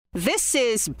This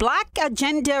is Black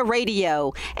Agenda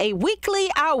Radio, a weekly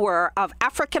hour of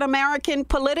African American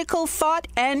political thought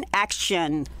and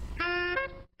action.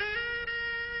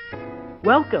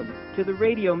 Welcome to the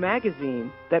radio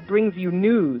magazine that brings you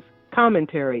news,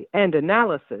 commentary, and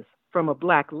analysis from a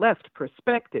Black left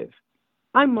perspective.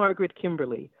 I'm Margaret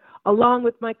Kimberley, along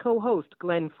with my co-host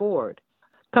Glen Ford.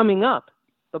 Coming up,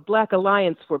 the Black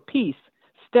Alliance for Peace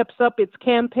steps up its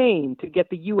campaign to get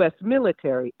the U.S.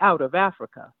 military out of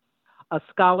Africa. A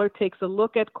scholar takes a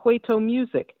look at Kwaito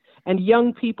music and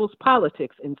young people's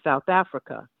politics in South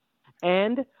Africa.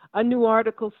 And a new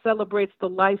article celebrates the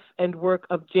life and work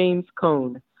of James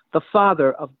Cone, the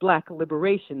father of Black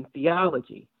Liberation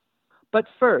Theology. But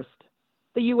first,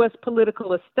 the U.S.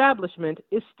 political establishment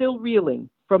is still reeling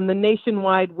from the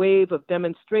nationwide wave of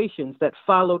demonstrations that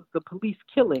followed the police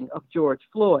killing of George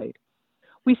Floyd.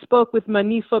 We spoke with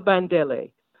Monifa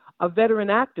Bandele, a veteran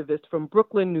activist from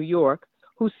Brooklyn, New York,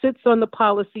 who sits on the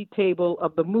policy table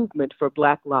of the Movement for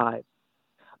Black Lives.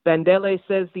 Bandele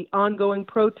says the ongoing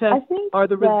protests are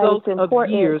the result of years of organizing.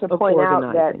 I think it's important to point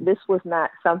out that this was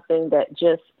not something that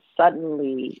just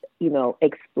suddenly,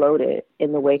 exploded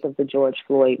in the wake of the George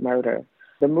Floyd murder.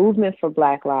 The Movement for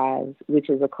Black Lives, which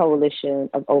is a coalition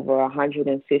of over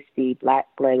 150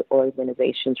 Black-led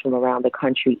organizations from around the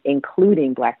country,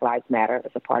 including Black Lives Matter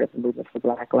as a part of the Movement for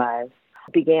Black Lives,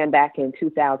 began back in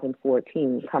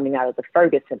 2014, coming out of the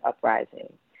Ferguson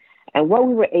uprising. And what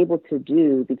we were able to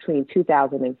do between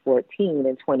 2014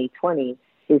 and 2020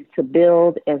 is to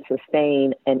build and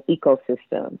sustain an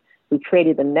ecosystem. We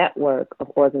created a network of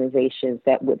organizations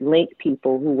that would link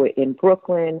people who were in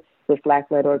Brooklyn with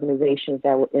Black-led organizations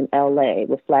that were in LA,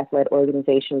 with Black-led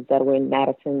organizations that were in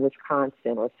Madison,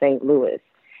 Wisconsin, or St. Louis.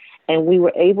 And we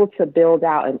were able to build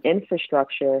out an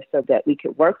infrastructure so that we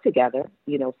could work together,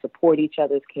 support each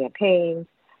other's campaigns,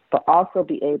 but also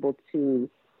be able to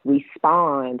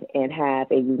respond and have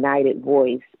a united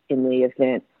voice in the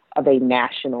event of a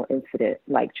national incident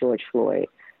like George Floyd.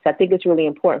 So I think it's really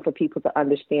important for people to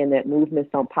understand that movements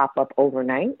don't pop up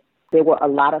overnight. There were a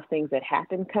lot of things that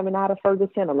happened coming out of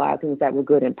Ferguson, a lot of things that were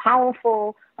good and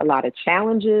powerful, a lot of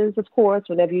challenges, of course,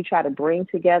 whenever you try to bring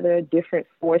together different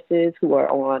forces who are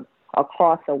on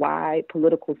across a wide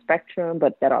political spectrum,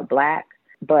 but that are Black.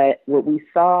 But what we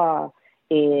saw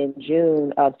in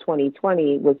June of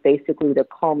 2020 was basically the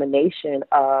culmination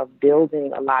of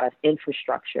building a lot of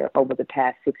infrastructure over the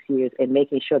past 6 years and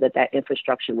making sure that that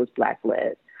infrastructure was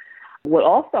Black-led. What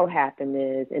also happened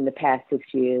is in the past 6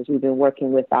 years, we've been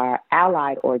working with our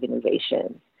allied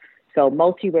organizations. So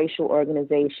multiracial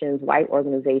organizations, white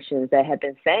organizations that have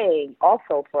been saying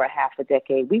also for a half a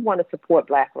decade, we want to support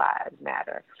Black Lives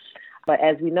Matter. But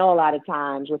as we know, a lot of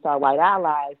times with our white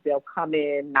allies, they'll come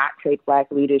in, not take Black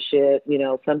leadership,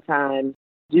 sometimes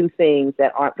do things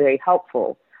that aren't very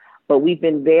helpful. But we've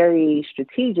been very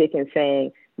strategic in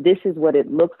saying this is what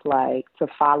it looks like to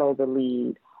follow the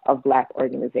lead of Black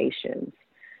organizations.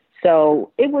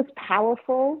 So it was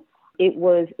powerful. It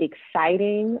was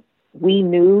exciting. We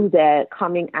knew that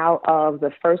coming out of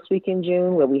the first week in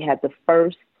June, where we had the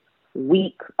first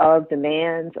week of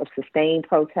demands of sustained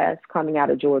protests coming out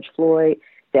of George Floyd,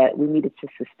 that we needed to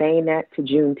sustain that to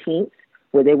Juneteenth,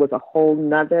 where there was a whole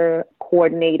nother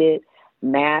coordinated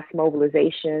mass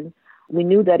mobilization. We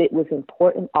knew that it was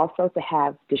important also to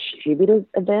have distributed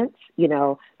events,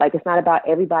 it's not about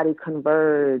everybody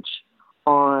converge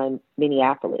on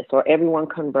Minneapolis or everyone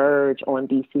converge on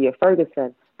DC or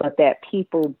Ferguson, but that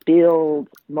people build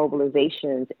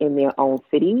mobilizations in their own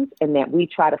cities and that we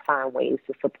try to find ways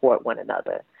to support one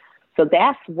another. So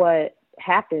that's what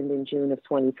happened in June of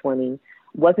 2020. It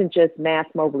wasn't just mass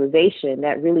mobilization.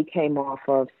 That really came off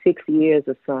of 6 years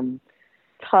of some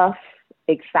tough,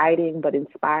 exciting, but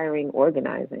inspiring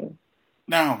organizing.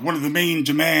 Now, one of the main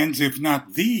demands, if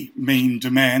not the main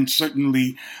demand,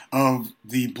 certainly of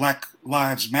the Black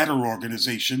Lives Matter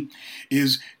organization,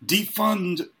 is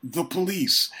defund the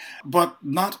police. But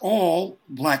not all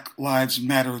Black Lives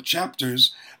Matter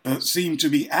chapters seem to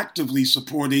be actively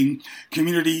supporting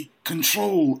community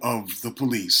control of the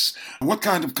police. What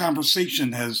kind of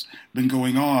conversation has been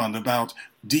going on about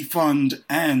defund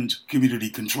and community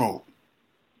control?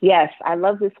 Yes, I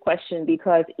love this question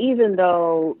because even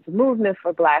though the Movement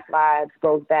for Black Lives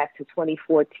goes back to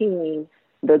 2014,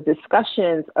 the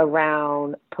discussions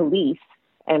around police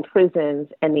and prisons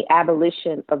and the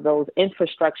abolition of those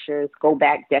infrastructures go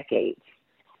back decades.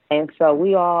 And so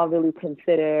we all really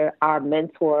consider our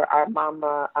mentor, our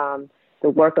mama, the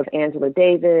work of Angela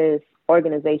Davis,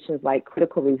 organizations like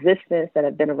Critical Resistance that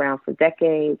have been around for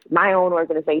decades. My own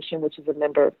organization, which is a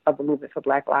member of the Movement for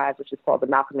Black Lives, which is called the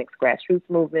Malcolm X Grassroots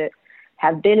Movement,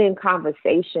 have been in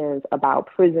conversations about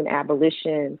prison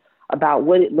abolition, about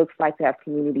what it looks like to have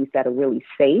communities that are really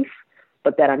safe,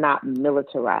 but that are not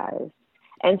militarized.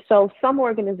 And so some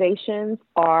organizations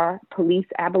are police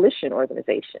abolition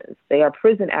organizations. They are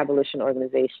prison abolition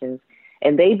organizations,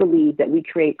 and they believe that we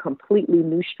create completely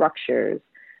new structures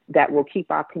that will keep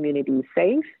our communities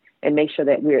safe and make sure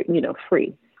that we're,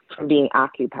 free from being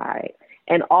occupied.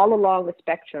 And all along the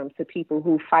spectrum to people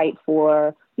who fight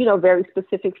for, very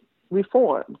specific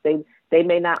reforms. They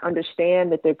may not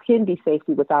understand that there can be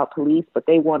safety without police, but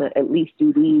they want to at least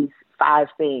do these 5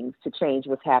 things to change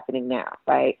what's happening now,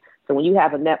 right? So when you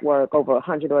have a network over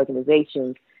 100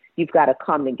 organizations, you've got to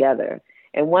come together.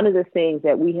 And one of the things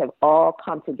that we have all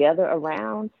come together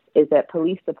around is that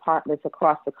police departments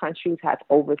across the country have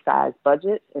oversized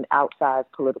budgets and outsized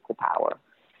political power.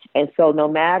 And so no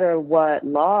matter what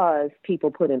laws people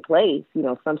put in place,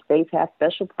 some states have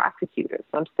special prosecutors,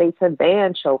 some states have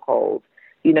banned chokeholds.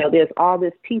 There's all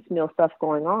this piecemeal stuff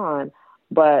going on,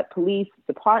 but police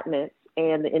departments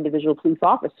and the individual police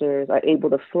officers are able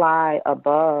to fly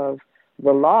above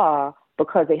the law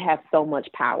because they have so much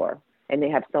power and they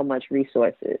have so much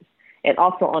resources. And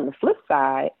also on the flip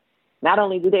side, not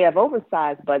only do they have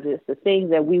oversized budgets, the things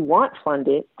that we want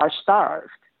funded are starved.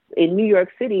 In New York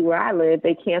City, where I live,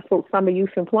 they canceled summer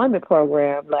youth employment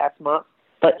program last month,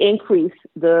 but increased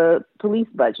the police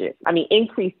budget.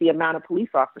 Increased the amount of police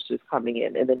officers coming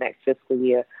in the next fiscal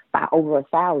year by over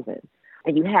 1,000.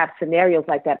 And you have scenarios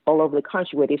like that all over the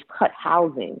country where they've cut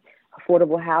housing,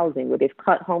 affordable housing, where they've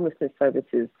cut homelessness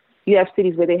services. You have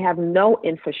cities where they have no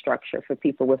infrastructure for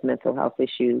people with mental health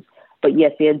issues, but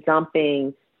yet they're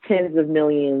dumping tens of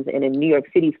millions, and in New York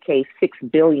City's case,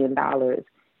 $6 billion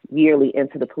yearly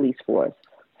into the police force.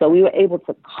 So we were able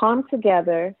to come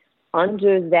together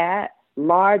under that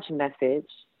large message,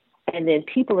 and then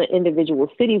people in individual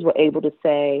cities were able to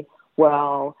say,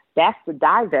 well, that's the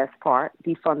divest part,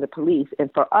 defund the police. And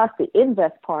for us, the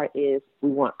invest part is we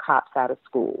want cops out of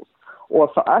schools. Or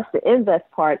for us, the invest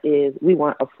part is we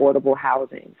want affordable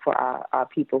housing for our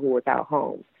people who are without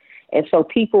homes. And so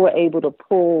people were able to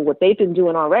pull what they've been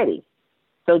doing already.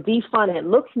 So defund, it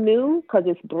looks new because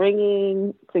it's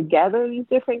bringing together these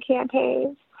different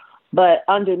campaigns. But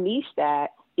underneath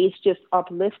that, it's just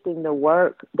uplifting the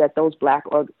work that those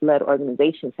Black-led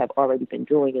organizations have already been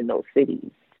doing in those cities.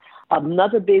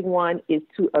 Another big one is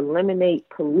to eliminate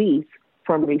police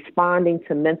from responding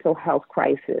to mental health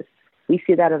crisis. We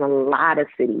see that in a lot of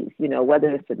cities,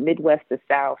 whether it's the Midwest or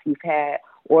South. You've had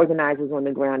organizers on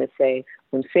the ground that say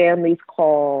when families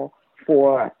call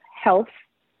for health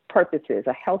purposes,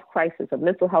 a health crisis, a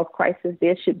mental health crisis,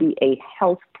 there should be a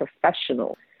health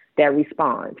professional that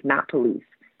responds, not police.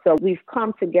 So we've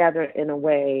come together in a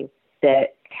way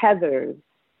that tethers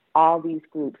all these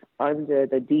groups under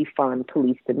the defund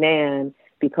police demand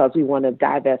because we want to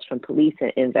divest from police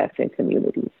and invest in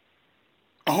communities.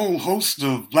 A whole host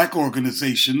of Black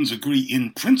organizations agree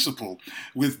in principle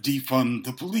with defund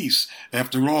the police.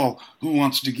 After all, who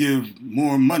wants to give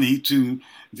more money to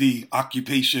the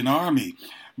occupation army?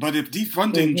 But if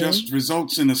defunding just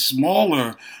results in a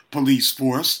smaller police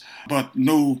force, but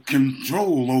no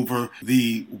control over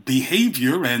the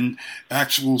behavior and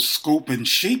actual scope and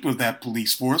shape of that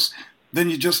police force, then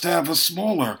you just have a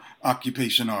smaller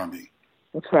occupation army.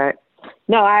 That's right.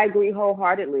 No, I agree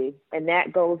wholeheartedly. And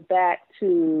that goes back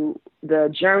to the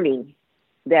journey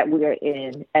that we're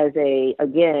in as a,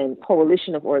 again,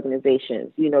 coalition of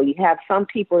organizations. You have some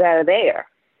people that are there.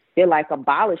 They're like,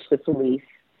 abolish the police.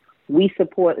 We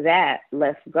support that.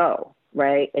 Let's go.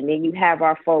 Right. And then you have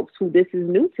our folks who this is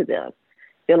new to them.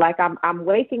 They're like, I'm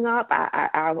waking up.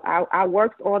 I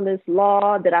worked on this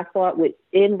law that I thought would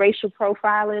end racial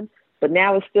profiling, but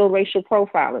now it's still racial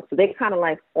profiling. So they're kind of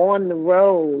like on the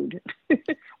road.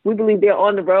 We believe they're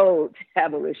on the road to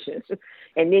abolition.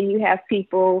 And then you have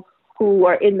people who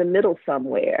are in the middle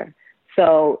somewhere.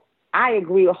 So I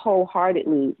agree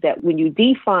wholeheartedly that when you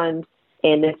defund,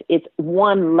 and it's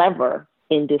one lever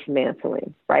in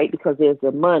dismantling, right? Because there's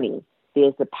the money,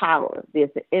 there's the power, there's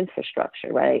the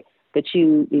infrastructure, right? But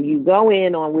you go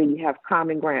in on where you have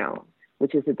common ground,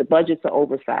 which is that the budgets are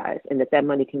oversized and that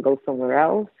money can go somewhere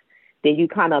else. Then you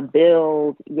kind of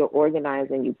build your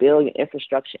organizing, you build your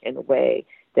infrastructure in a way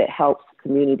that helps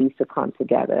communities to come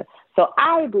together. So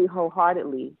I agree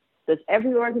wholeheartedly. Does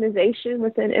every organization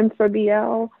within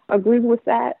M4BL agree with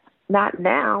that? Not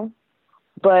now.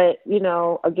 But,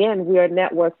 again, we are a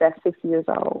network that's 6 years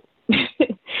old.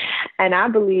 And I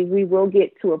believe we will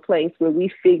get to a place where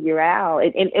we figure out,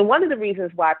 and one of the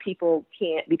reasons why people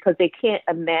can't, because they can't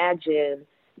imagine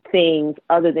things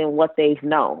other than what they've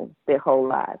known their whole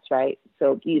lives, right?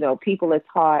 So, people are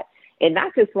taught, and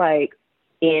not just like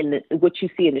in what you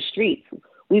see in the streets.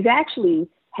 We've actually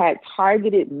had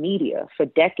targeted media for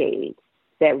decades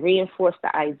that reinforce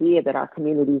the idea that our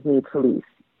communities need police.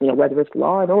 You know, whether it's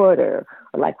Law and Order,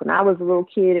 or like when I was a little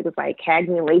kid, it was like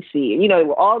Cagney and Lacey. You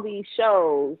know, all these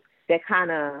shows that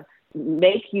kind of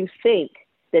make you think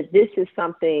that this is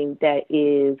something that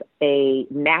is a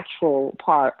natural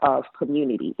part of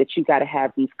community, that you got to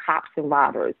have these cops and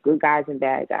robbers, good guys and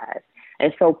bad guys.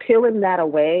 And so peeling that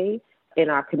away in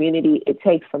our community, it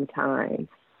takes some time.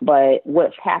 But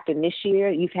what's happened this year,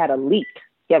 you've had a leap.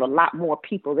 You have a lot more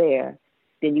people there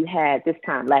than you had this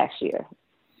time last year.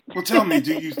 Well, tell me,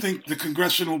 do you think the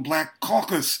Congressional Black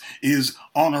Caucus is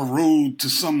on a road to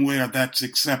somewhere that's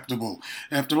acceptable?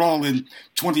 After all, in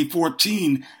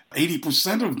 2014,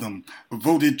 80% of them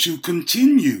voted to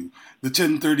continue the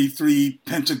 1033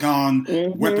 Pentagon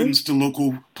Weapons to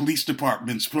Local Police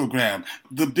Departments program,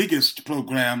 the biggest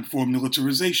program for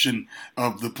militarization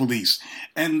of the police.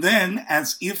 And then,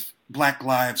 as if Black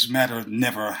Lives Matter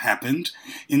never happened,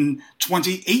 in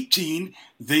 2018,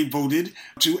 they voted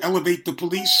to elevate the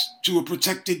police to a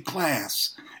protected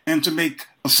class and to make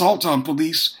assault on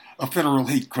police a federal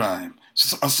hate crime.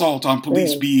 Assault on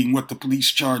police being what the police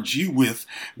charge you with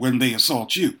when they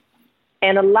assault you.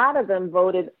 And a lot of them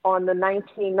voted on the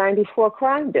 1994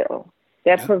 crime bill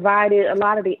that provided a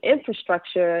lot of the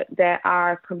infrastructure that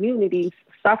our communities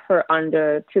suffer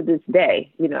under to this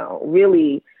day, you know,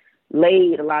 really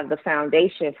laid a lot of the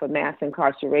foundation for mass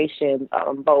incarceration,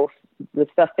 both the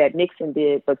stuff that Nixon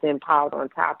did, but then piled on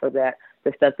top of that,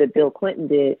 the stuff that Bill Clinton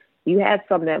did. You had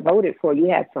some that voted for, you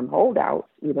had some holdouts,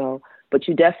 you know, but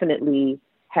you definitely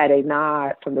had a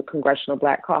nod from the Congressional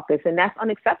Black Caucus, and that's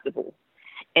unacceptable.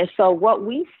 And so what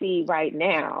we see right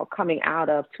now coming out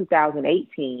of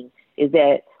 2018 is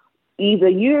that either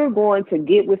you're going to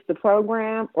get with the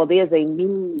program or there's a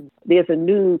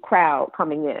new crowd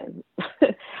coming in.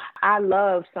 I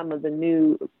love some of the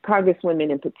new congresswomen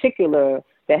in particular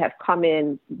that have come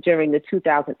in during the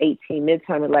 2018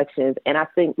 midterm elections. And I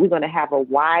think we're going to have a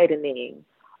widening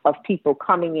of people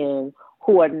coming in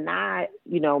who are not,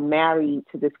 you know, married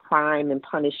to this crime and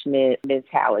punishment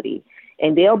mentality.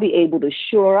 And they'll be able to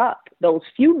shore up those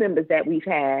few members that we've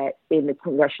had in the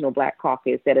Congressional Black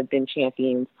Caucus that have been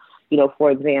champions. You know,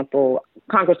 for example,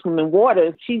 Congresswoman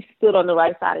Waters, she stood on the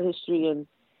right side of history in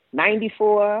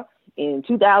 94, in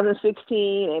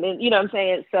 2016, and then, you know what I'm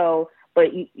saying? So, but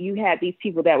you had these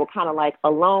people that were kind of like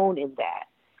alone in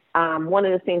that. One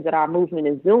of the things that our movement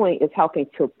is doing is helping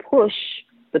to push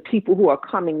the people who are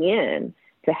coming in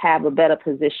to have a better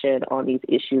position on these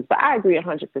issues. But I agree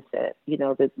 100%, you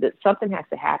know, that something has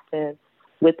to happen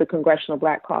with the Congressional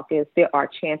Black Caucus. There are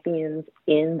champions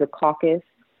in the caucus.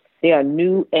 There are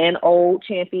new and old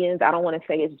champions. I don't want to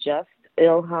say it's just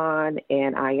Ilhan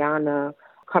and Ayanna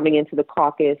coming into the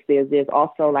caucus. There's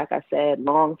also, like I said,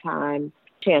 longtime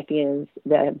champions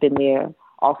that have been there,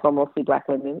 also mostly Black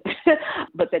women,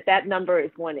 but that number is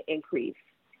going to increase.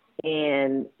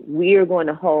 And we're going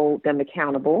to hold them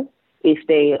accountable if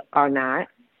they are not.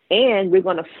 And we're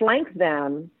going to flank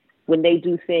them when they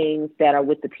do things that are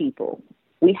with the people.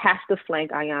 We have to flank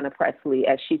Ayanna Pressley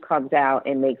as she comes out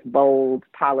and makes bold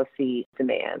policy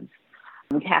demands.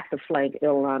 We have to flank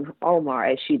Ilhan Omar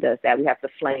as she does that. We have to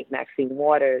flank Maxine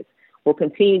Waters. We'll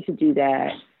continue to do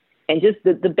that. And just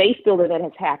the base building that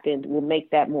has happened will make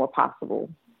that more possible.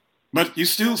 But you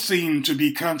still seem to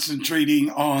be concentrating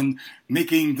on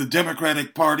making the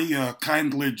Democratic Party a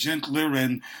kindler, gentler,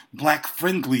 and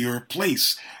Black-friendlier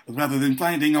place, rather than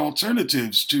finding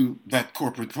alternatives to that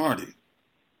corporate party.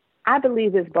 I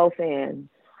believe it's both and.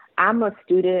 I'm a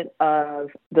student of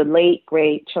the late,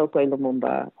 great Chokwe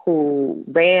Lumumba, who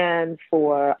ran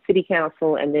for city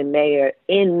council and then mayor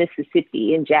in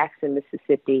Mississippi, in Jackson,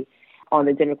 Mississippi, on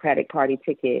the Democratic Party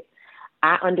ticket.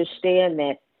 I understand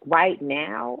that right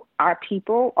now, our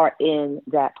people are in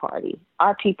that party.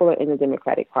 Our people are in the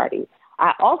Democratic Party.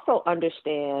 I also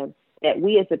understand that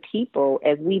we as a people,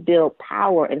 as we build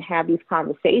power and have these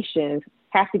conversations,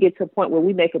 have to get to a point where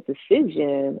we make a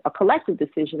decision, a collective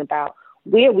decision about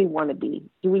where we want to be.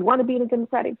 Do we want to be in the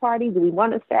Democratic Party? Do we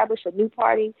want to establish a new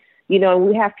party? You know,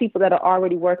 we have people that are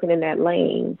already working in that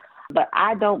lane. But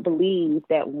I don't believe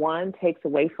that one takes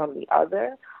away from the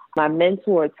other. My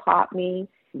mentor taught me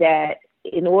that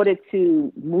in order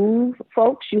to move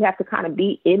folks, you have to kind of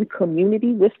be in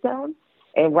community with them.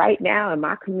 And right now in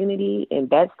my community in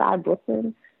Bed-Stuy,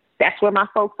 Brooklyn, that's where my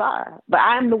folks are. But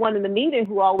I'm the one in the meeting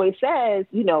who always says,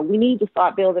 you know, we need to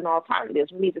start building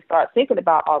alternatives. We need to start thinking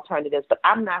about alternatives. But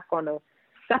I'm not going to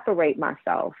separate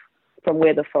myself from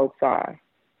where the folks are.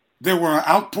 There were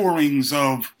outpourings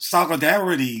of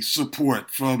solidarity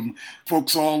support from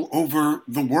folks all over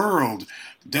the world,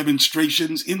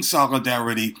 demonstrations in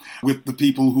solidarity with the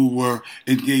people who were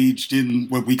engaged in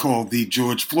what we call the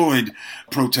George Floyd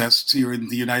protests here in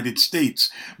the United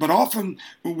States. But often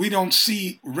we don't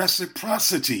see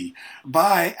reciprocity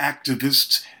by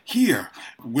activists here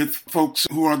with folks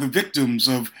who are the victims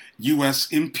of U.S.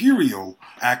 imperial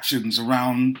actions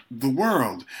around the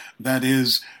world. That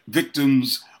is,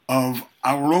 victims of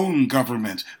our own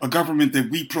government, a government that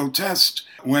we protest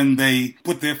when they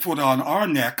put their foot on our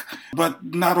neck, but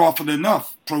not often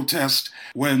enough protest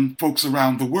when folks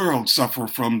around the world suffer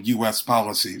from U.S.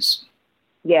 policies.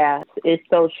 Yeah, it's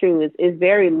so true. It's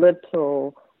very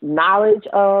little knowledge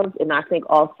of, and I think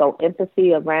also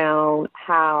empathy around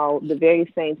how the very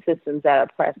same systems that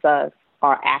oppress us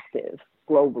are active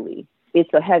globally.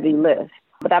 It's a heavy lift.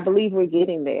 But I believe we're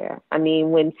getting there. I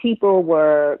mean, when people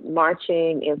were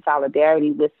marching in solidarity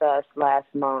with us last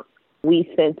month,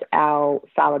 we sent out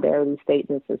solidarity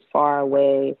statements as far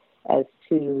away as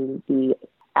to the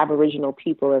Aboriginal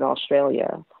people in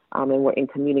Australia. And we're in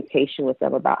communication with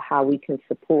them about how we can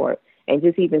support. And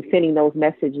just even sending those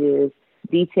messages,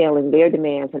 detailing their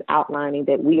demands and outlining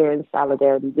that we are in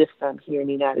solidarity with them here in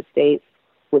the United States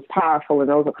was powerful.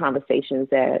 And those are conversations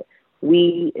that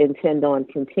we intend on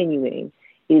continuing.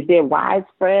 Is there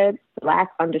widespread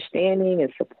Black understanding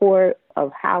and support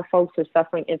of how folks are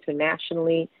suffering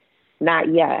internationally?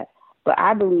 Not yet. But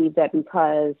I believe that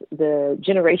because the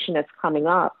generation that's coming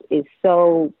up is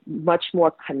so much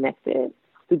more connected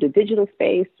through the digital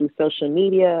space, through social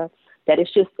media, that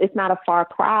it's not a far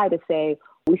cry to say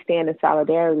we stand in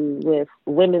solidarity with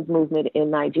women's movement in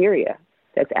Nigeria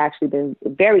that's actually been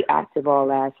very active all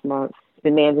last month,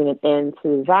 demanding an end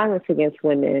to violence against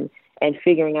women, and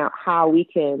figuring out how we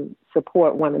can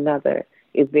support one another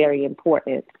is very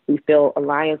important. We've built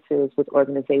alliances with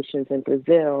organizations in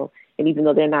Brazil, and even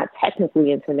though they're not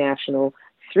technically international,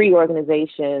 3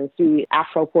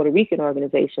 Afro-Puerto Rican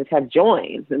organizations have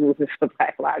joined the Movement for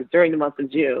Black Lives during the month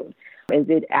of June and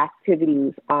did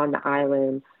activities on the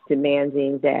island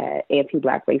demanding that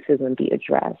anti-Black racism be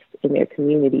addressed in their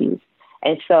communities.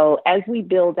 And so as we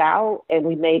build out and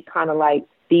we make kind of like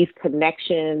these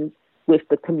connections with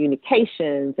the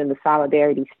communications and the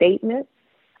solidarity statements,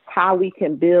 how we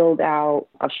can build out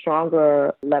a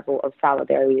stronger level of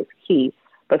solidarity is key.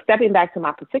 But stepping back to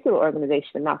my particular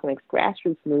organization, the Malcolm X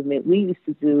Grassroots Movement, we used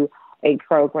to do a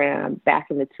program back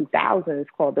in the 2000s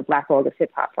called the Black August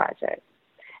Hip Hop Project.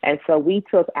 And so we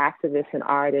took activists and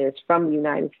artists from the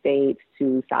United States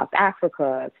to South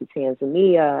Africa, to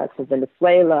Tanzania, to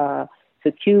Venezuela,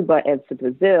 to Cuba, and to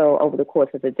Brazil over the course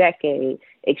of a decade,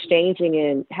 exchanging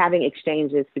and having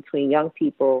exchanges between young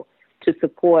people to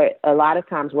support a lot of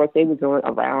times work they were doing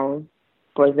around,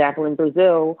 for example, in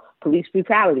Brazil, police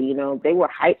brutality. You know, they were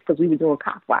hyped because we were doing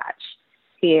Cop Watch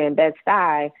here in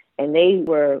Bed-Stuy, and they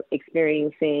were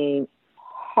experiencing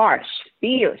harsh,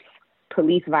 fierce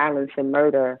police violence and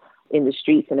murder in the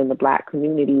streets and in the Black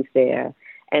communities there.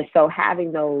 And so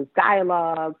having those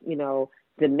dialogues, you know,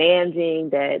 demanding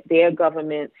that their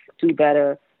governments do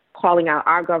better, calling out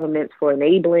our governments for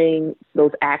enabling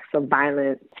those acts of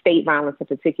violence, state violence in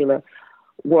particular,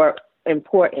 were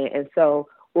important. And so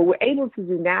what we're able to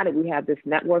do now that we have this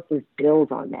network is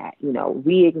build on that, you know,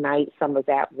 reignite some of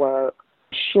that work,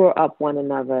 shore up one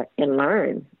another, and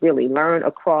learn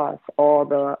across all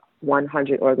the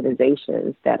 100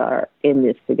 organizations that are in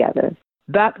this together.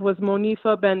 That was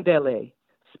Monifa Bandele,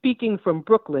 speaking from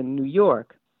Brooklyn, New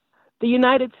York. The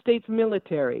United States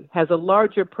military has a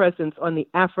larger presence on the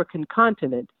African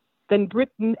continent than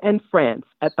Britain and France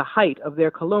at the height of their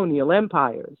colonial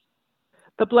empires.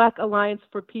 The Black Alliance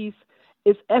for Peace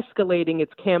is escalating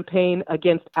its campaign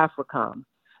against AFRICOM,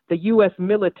 the U.S.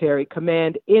 military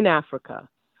command in Africa,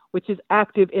 which is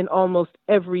active in almost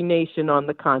every nation on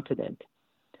the continent.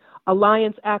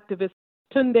 Alliance activist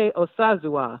Tunde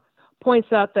Osazua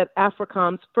points out that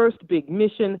AFRICOM's first big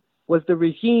mission was the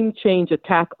regime change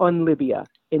attack on Libya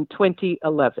in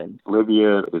 2011.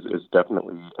 Libya is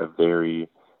definitely a very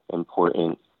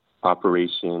important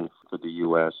operation for the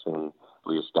U.S. in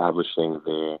reestablishing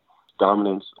their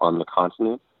dominance on the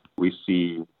continent. We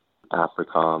see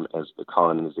AFRICOM as the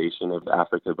colonization of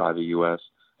Africa by the U.S.,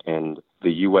 and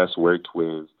the U.S. worked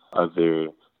with other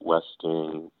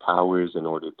Western powers in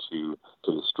order to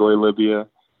destroy Libya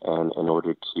and in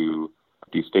order to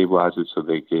destabilize it so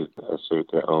they could assert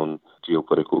their own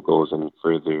geopolitical goals and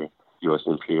further U.S.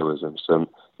 imperialism. So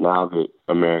now that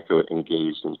America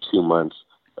engaged in 2 months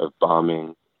of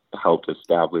bombing, helped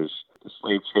establish the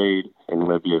slave trade in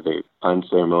Libya, they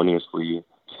unceremoniously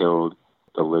killed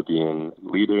the Libyan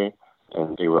leader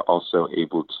and they were also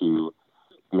able to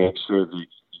make sure the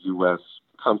U.S.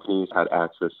 companies had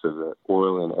access to the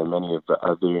oil and many of the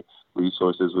other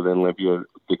resources within Libya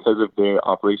because of their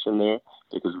operation there,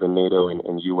 because of the NATO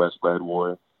and U.S.-led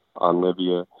war on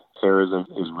Libya. Terrorism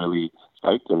is really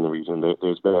spiked in the region.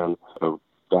 There's been a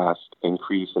vast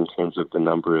increase in terms of the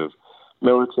number of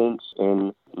militants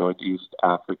in Northeast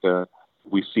Africa.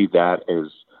 We see that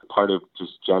as part of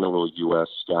just general U.S.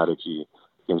 strategy.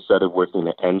 Instead of working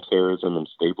to end terrorism and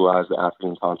stabilize the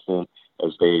African continent,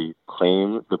 as they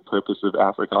claim the purpose of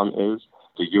AFRICOM is,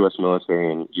 the U.S.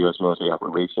 military and U.S. military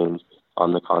operations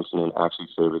on the continent actually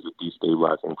serve as a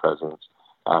destabilizing presence.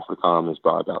 AFRICOM has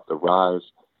brought about the rise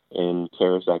in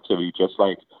terrorist activity, just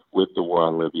like with the war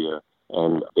on Libya,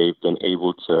 and they've been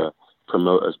able to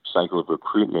promote a cycle of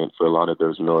recruitment for a lot of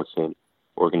those militant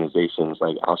organizations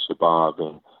like Al-Shabaab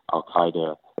and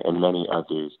Al-Qaeda and many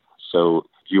others. So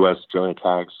U.S. drone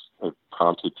attacks have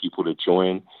prompted people to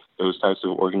join those types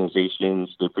of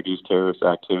organizations that produce terrorist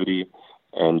activity,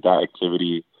 and that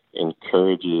activity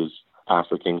encourages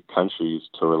African countries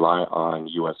to rely on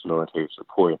U.S. military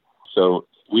support. So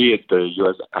we at the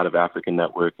U.S. Out of Africa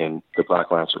Network and the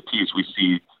Black Alliance for Peace, we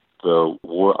see the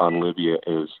war on Libya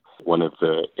as one of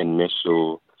the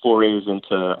initial forays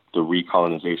into the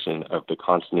recolonization of the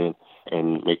continent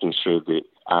and making sure that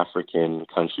African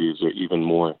countries are even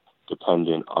more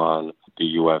dependent on the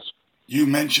U.S. You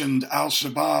mentioned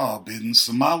Al-Shabaab in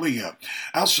Somalia.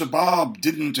 Al-Shabaab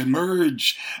didn't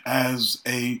emerge as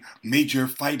a major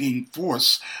fighting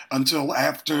force until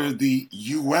after the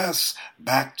U.S.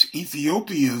 backed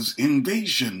Ethiopia's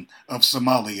invasion of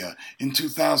Somalia in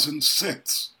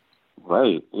 2006.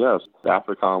 Right, yes.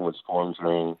 AFRICOM was formed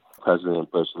during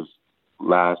President Bush's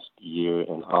last year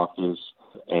in office,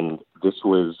 and this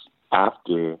was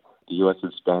after the U.S.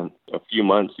 had spent a few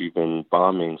months even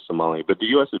bombing Somalia. But the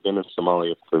U.S. had been in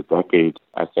Somalia for decades.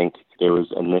 I think there was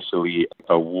initially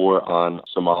a war on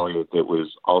Somalia that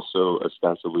was also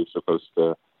ostensibly supposed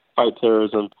to fight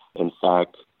terrorism. In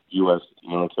fact, U.S.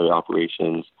 military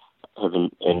operations have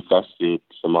infested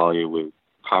Somalia with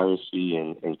piracy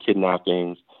and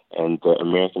kidnappings, and the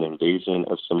American invasion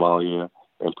of Somalia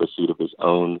in pursuit of its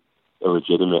own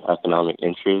illegitimate economic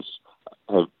interests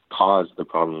have caused the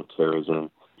problem of terrorism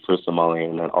for Somalia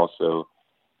and then also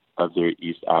other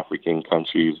East African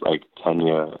countries like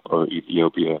Kenya or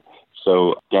Ethiopia.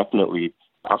 So definitely,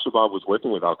 Al-Shabaab was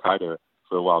working with Al-Qaeda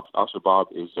for a while. Al-Shabaab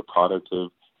is a product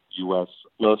of U.S.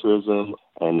 militarism,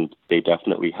 and they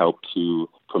definitely helped to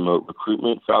promote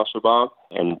recruitment for Al-Shabaab.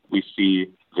 And we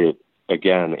see that,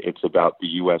 again, it's about the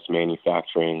U.S.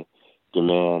 manufacturing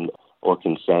demand or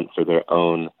consent for their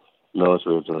own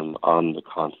militarism on the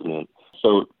continent.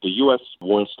 So the U.S.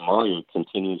 war in Somalia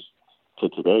continues to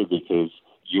today because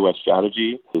U.S.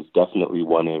 strategy is definitely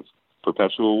one of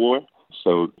perpetual war.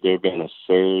 So there have been a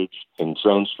surge in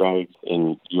drone strikes,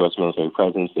 in U.S. military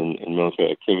presence, and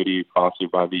military activity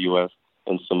fostered by the U.S.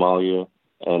 in Somalia.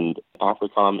 And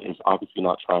AFRICOM is obviously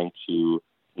not trying to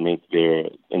make their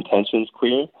intentions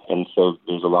clear. And so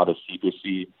there's a lot of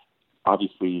secrecy.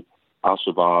 Obviously,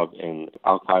 Al-Shabaab and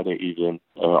Al-Qaeda even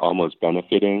are almost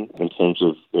benefiting in terms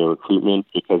of their recruitment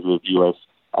because of U.S.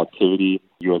 activity,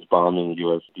 U.S. bombing,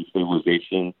 U.S.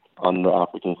 destabilization on the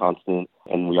African continent.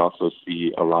 And we also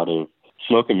see a lot of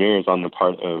smoke and mirrors on the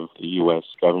part of the U.S.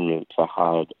 government to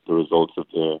hide the results of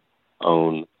their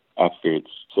own efforts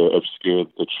to obscure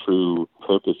the true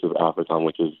purpose of AFRICOM,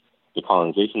 which is the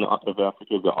colonization of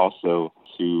Africa, but also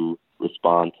to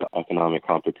respond to economic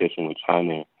competition with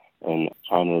China and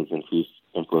China's increased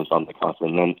influence on the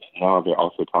continent. And then now they're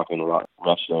also talking about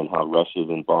Russia and how Russia is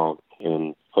involved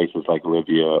in places like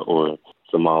Libya or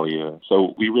Somalia.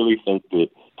 So we really think that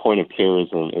the point of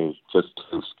terrorism is just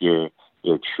to obscure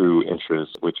their true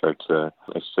interests, which are to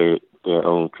assert their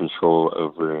own control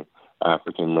over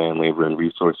African land, labor, and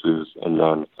resources, and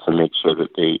then to make sure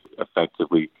that they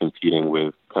effectively competing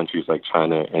with countries like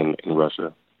China and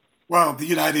Russia. Well, the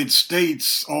United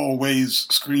States always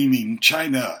screaming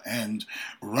China and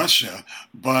Russia,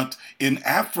 but in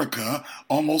Africa,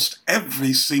 almost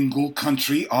every single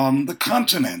country on the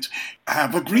continent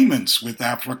have agreements with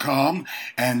AFRICOM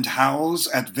and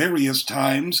house at various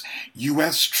times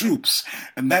U.S. troops.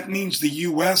 And that means the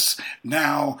U.S.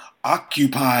 now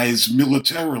occupies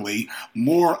militarily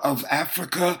more of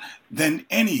Africa than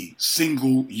any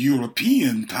single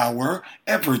European power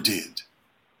ever did.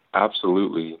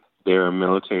 Absolutely. There are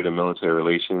military-to-military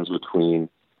relations between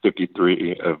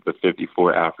 53 of the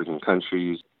 54 African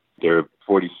countries. There are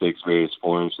 46 various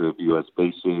forms of U.S.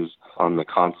 bases on the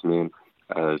continent,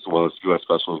 as well as U.S.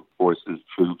 Special Forces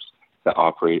troops that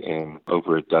operate in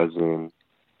over a dozen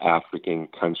African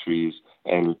countries.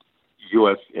 And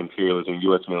U.S. imperialism,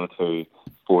 U.S. military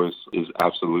force is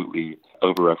absolutely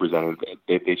overrepresented.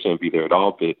 They shouldn't be there at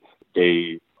all, but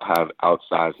they have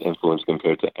outsized influence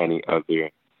compared to any other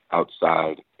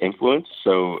outside influence.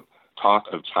 So talk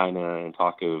of China and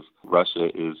talk of Russia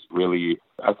is really,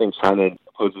 I think China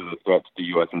poses a threat to the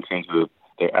U.S. in terms of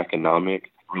their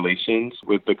economic relations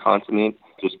with the continent,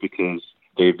 just because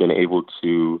they've been able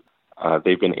to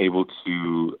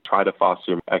try to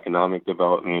foster economic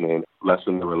development and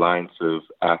lessen the reliance of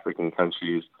African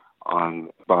countries on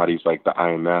bodies like the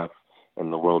IMF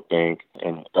and the World Bank,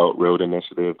 and Belt Road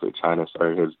Initiative that China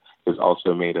started has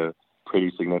also made a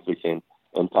pretty significant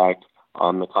impact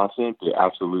on the continent. But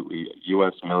absolutely,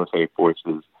 U.S. military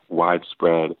forces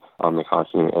widespread on the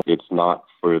continent. It's not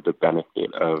for the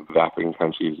benefit of African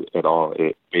countries at all.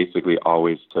 It basically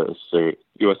always to assert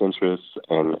U.S. interests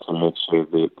and to make sure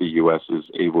that the U.S. is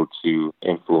able to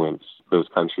influence those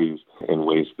countries in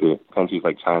ways that countries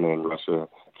like China and Russia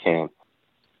can't.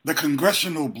 The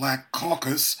Congressional Black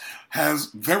Caucus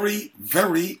has very,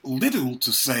 very little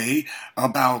to say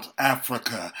about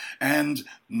Africa, and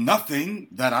nothing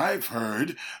that I've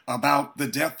heard about the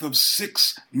death of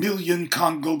 6 million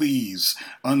Congolese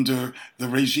under the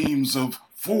regimes of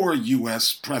 4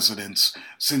 U.S. presidents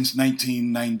since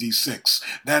 1996.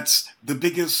 That's the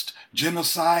biggest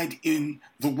genocide in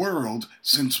the world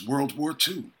since World War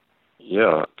II.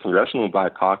 Yeah, Congressional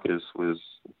Black Caucus was,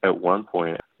 at one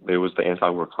point, there was the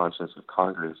anti-war conscience of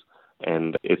Congress,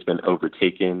 and it's been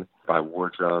overtaken by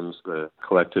war drums. The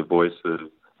collective voice of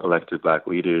elected Black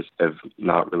leaders have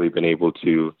not really been able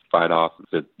to fight off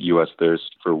the U.S.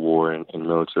 thirst for war and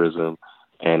militarism.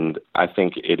 And I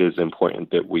think it is important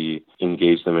that we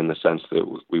engage them in the sense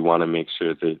that we want to make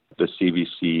sure that the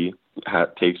CBC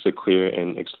takes a clear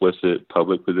and explicit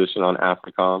public position on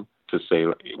AFRICOM to say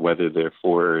whether they're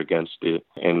for or against it.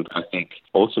 And I think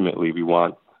ultimately we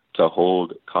want to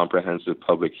hold comprehensive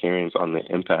public hearings on the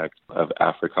impact of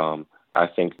AFRICOM. I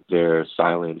think their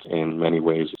silence in many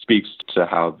ways speaks to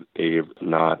how they're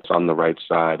not on the right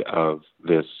side of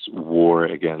this war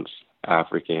against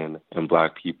African and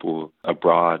Black people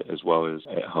abroad as well as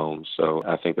at home. So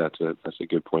I think that's a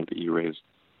good point that you raised.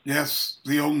 Yes,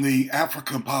 the only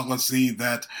Africa policy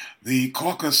that the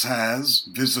caucus has,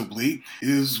 visibly,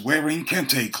 is wearing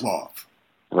kente cloth.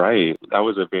 Right. That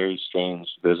was a very strange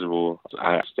visual.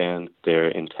 I understand their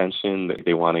intention.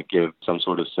 They want to give some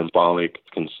sort of symbolic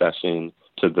concession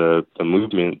to the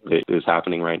movement that is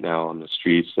happening right now on the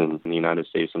streets in the United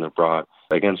States and abroad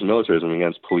against militarism,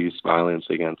 against police violence,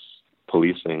 against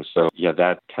policing. So, yeah,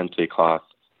 that kente cloth,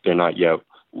 they're not yet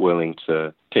willing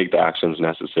to take the actions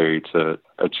necessary to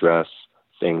address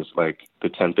things like the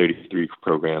 1033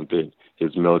 program that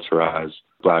has militarized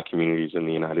Black communities in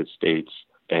the United States.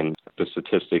 And the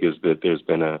statistic is that there's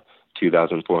been a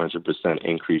 2,400%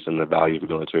 increase in the value of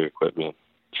military equipment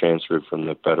transferred from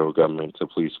the federal government to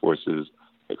police forces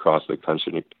across the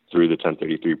country through the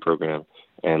 1033 program.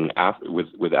 And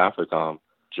with AFRICOM,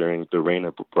 during the reign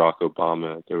of Barack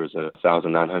Obama, there was a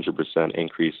 1,900%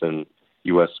 increase in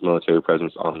U.S. military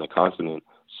presence on the continent.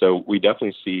 So we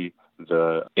definitely see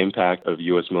the impact of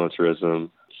U.S.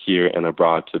 militarism here and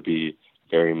abroad to be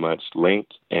very much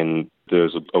linked, and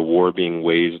there's a war being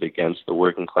waged against the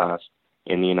working class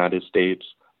in the United States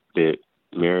that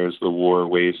mirrors the war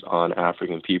waged on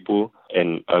African people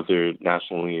and other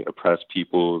nationally oppressed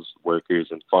peoples, workers,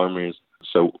 and farmers.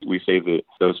 So we say that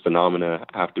those phenomena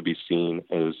have to be seen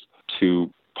as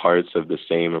two parts of the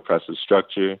same oppressive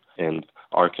structure, and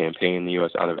our campaign, the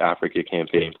U.S. Out of Africa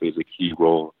campaign, plays a key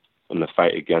role in the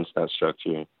fight against that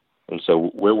structure. And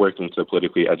so we're working to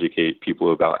politically educate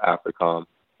people about AFRICOM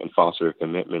and foster a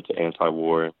commitment to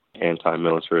anti-war,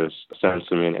 anti-militarist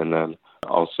sentiment, and then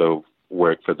also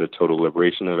work for the total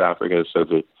liberation of Africa so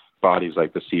that bodies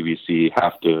like the CBC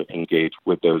have to engage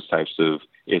with those types of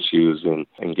issues and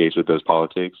engage with those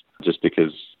politics, just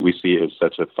because we see it as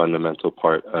such a fundamental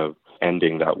part of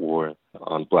ending that war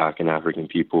on Black and African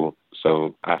people.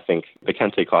 So I think the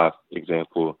kente cloth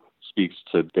example speaks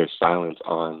to their silence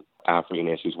on African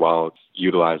issues while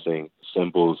utilizing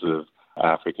symbols of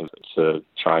Africans to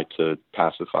try to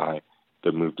pacify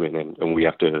the movement. And we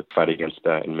have to fight against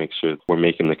that and make sure we're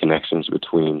making the connections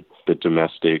between the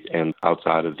domestic and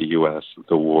outside of the U.S.,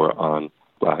 the war on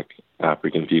Black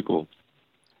African people.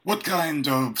 What kind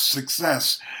of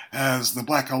success has the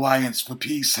Black Alliance for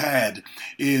Peace had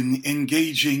in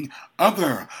engaging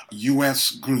other U.S.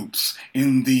 groups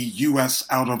in the U.S.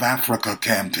 Out of Africa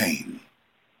campaign?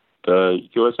 The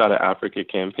U.S. Out of Africa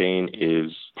campaign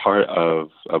is part of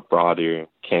a broader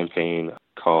campaign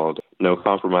called No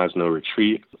Compromise, No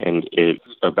Retreat, and it's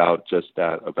about just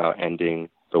that, about ending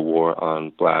the war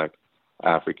on Black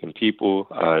African people.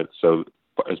 So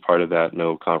as part of that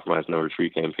No Compromise, No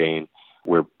Retreat campaign,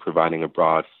 we're providing a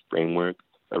broad framework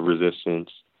of resistance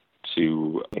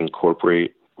to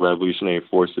incorporate revolutionary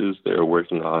forces that are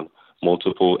working on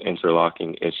multiple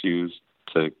interlocking issues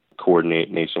to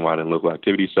coordinate nationwide and local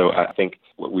activity. So I think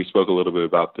we spoke a little bit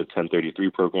about the 1033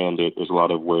 program. There's a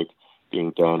lot of work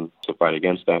being done to fight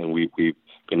against that, and we've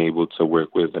been able to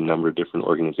work with a number of different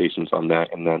organizations on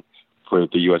that. And then for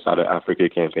the U.S. Out of Africa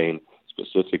campaign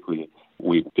specifically,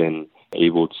 we've been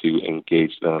able to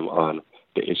engage them on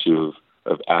the issue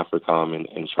of AFRICOM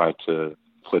and try to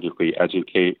politically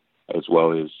educate, as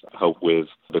well as help with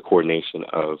the coordination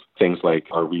of things like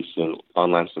our recent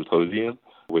online symposium,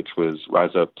 which was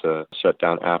Rise Up to Shut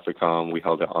Down AFRICOM. We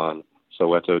held it on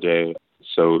Soweto Day.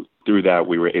 So through that,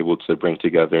 we were able to bring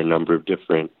together a number of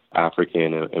different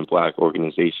African and Black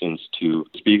organizations to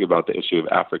speak about the issue of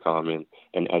AFRICOM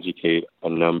and educate a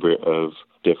number of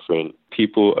different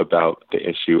people about the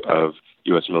issue of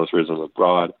U.S. militarism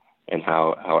abroad and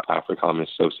how AFRICOM is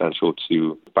so central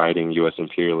to fighting U.S.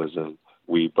 imperialism.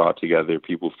 We brought together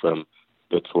people from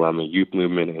the Telema Youth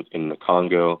Movement in the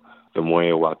Congo, the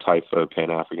Moyo Wa Taifa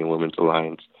Pan-African Women's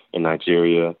Alliance in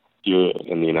Nigeria. Here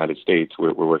in the United States,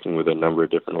 we're working with a number of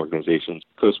different organizations,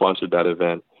 co-sponsored that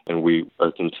event, and we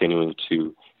are continuing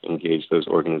to engage those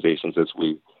organizations as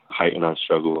we heighten our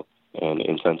struggle and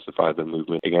intensify the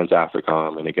movement against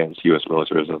AFRICOM and against U.S.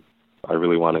 militarism. I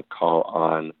really want to call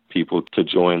on people to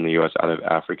join the U.S. Out of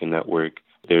Africa Network.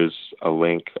 There's a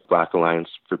link,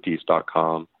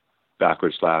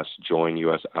 blackallianceforpeace.com/join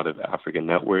U.S. Out of Africa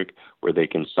Network, where they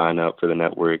can sign up for the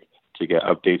network to get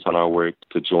updates on our work,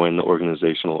 to join the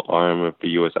organizational arm of the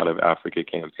U.S. Out of Africa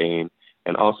campaign,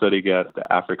 and also to get the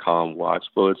AFRICOM Watch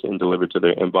Bulletin delivered to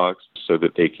their inbox so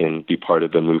that they can be part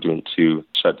of the movement to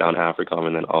shut down AFRICOM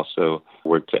and then also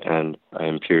work to end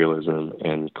imperialism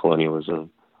and colonialism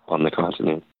on the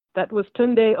continent. That was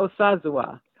Tunde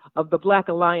Osazua of the Black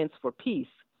Alliance for Peace,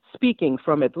 speaking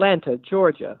from Atlanta,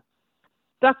 Georgia.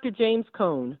 Dr. James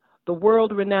Cone, the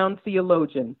world-renowned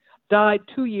theologian, died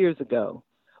 2 years ago,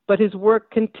 but his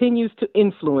work continues to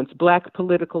influence Black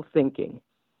political thinking.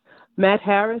 Matt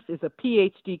Harris is a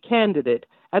PhD candidate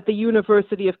at the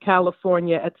University of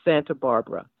California at Santa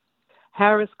Barbara.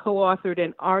 Harris co-authored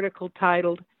an article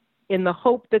titled, "In the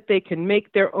Hope That They Can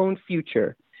Make Their Own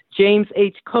Future, James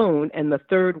H. Cone and the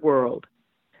Third World."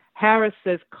 Harris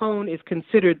says Cone is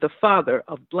considered the father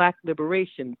of Black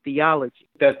Liberation Theology.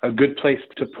 That's a good place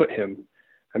to put him.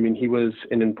 I mean, he was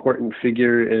an important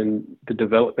figure in the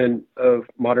development of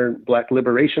modern Black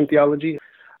Liberation Theology.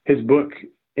 His book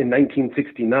in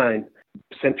 1969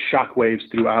 sent shockwaves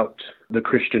throughout the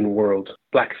Christian world,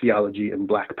 Black theology and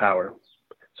Black power.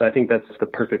 So I think that's the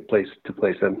perfect place to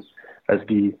place him as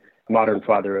the modern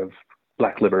father of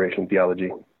Black Liberation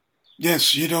Theology.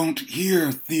 Yes, you don't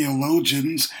hear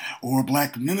theologians or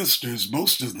Black ministers,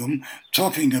 most of them,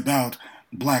 talking about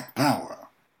Black power.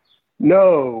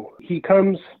 No, he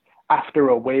comes after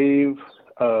a wave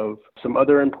of some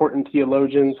other important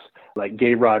theologians like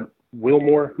Gayrod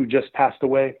Wilmore, who just passed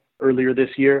away earlier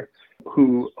this year,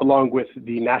 who, along with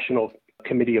the National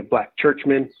Committee of Black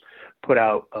Churchmen, put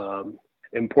out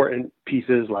important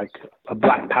pieces like a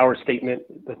Black Power statement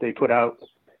that they put out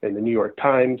in the New York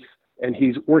Times. And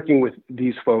he's working with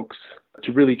these folks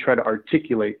to really try to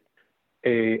articulate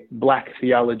a Black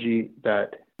theology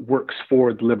that works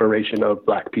for the liberation of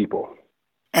Black people.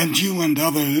 And you and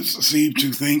others seem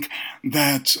to think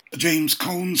that James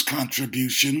Cone's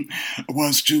contribution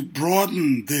was to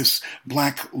broaden this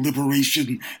Black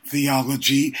liberation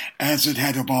theology as it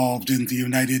had evolved in the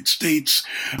United States,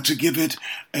 to give it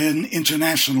an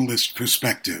internationalist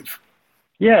perspective.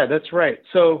 Yeah, that's right.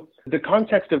 So the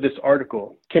context of this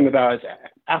article came about as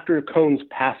after Cone's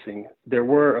passing, there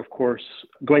were, of course,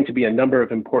 going to be a number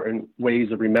of important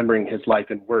ways of remembering his life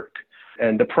and work.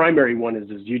 And the primary one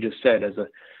is, as you just said, as a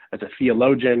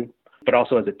theologian, but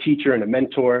also as a teacher and a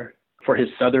mentor, for his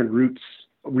Southern roots,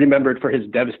 remembered for his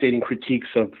devastating critiques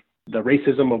of the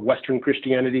racism of Western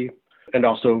Christianity, and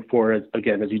also for,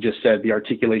 again, as you just said, the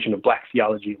articulation of Black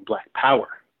theology and Black power.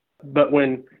 But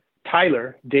when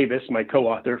Tyler Davis, my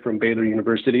co-author from Baylor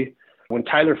University, when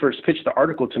Tyler first pitched the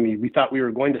article to me, we thought we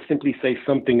were going to simply say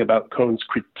something about Cone's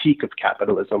critique of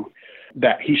capitalism,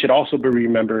 that he should also be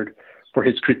remembered for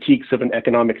his critiques of an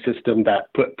economic system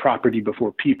that put property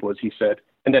before people, as he said,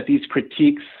 and that these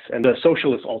critiques and the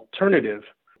socialist alternative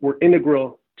were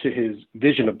integral to his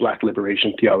vision of Black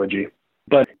liberation theology.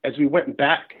 But as we went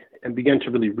back and began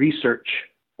to really research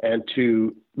and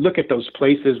to look at those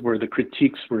places where the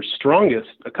critiques were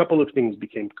strongest, a couple of things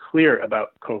became clear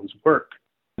about Cone's work.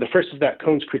 The first is that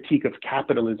Cone's critique of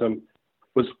capitalism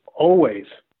was always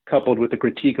coupled with a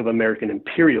critique of American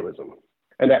imperialism.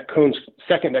 And that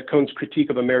Cohn's critique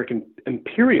of American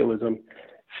imperialism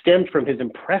stemmed from his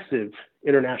impressive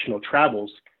international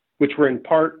travels, which were in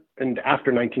part, and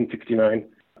after 1969,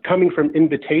 coming from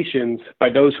invitations by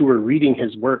those who were reading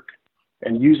his work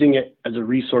and using it as a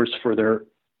resource for their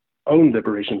own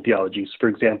liberation theologies. For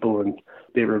example, and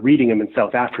they were reading him in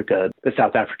South Africa. The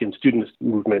South African student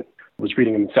movement was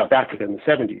reading him in South Africa in the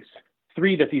 70s.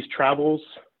 3, that these travels,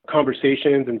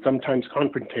 conversations, and sometimes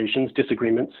confrontations,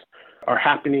 disagreements, are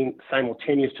happening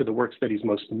simultaneous to the works that he's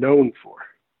most known for.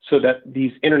 So that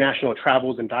these international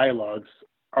travels and dialogues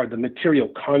are the material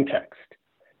context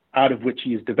out of which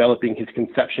he is developing his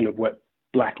conception of what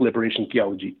Black liberation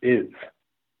theology is.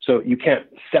 So you can't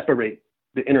separate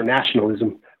the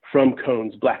internationalism from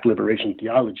Cohn's Black liberation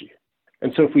theology.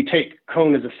 And so if we take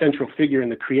Cohn as a central figure in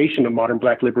the creation of modern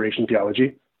Black liberation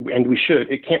theology, and we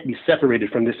should, it can't be separated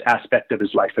from this aspect of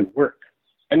his life and work.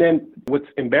 And then what's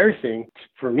embarrassing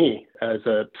for me as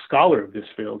a scholar of this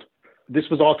field, this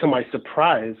was all to my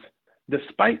surprise,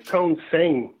 despite Cohn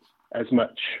saying as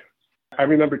much. I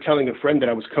remember telling a friend that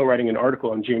I was co-writing an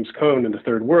article on James Cone in the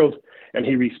Third World, and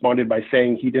he responded by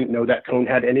saying he didn't know that Cohn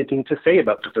had anything to say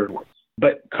about the Third World.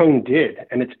 But Cohn did,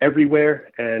 and it's everywhere,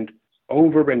 and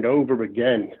over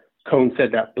again, Cohn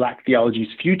said that Black theology's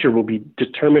future will be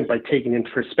determined by taking into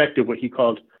perspective what he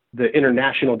called the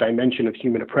international dimension of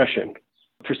human oppression.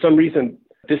 For some reason,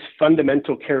 this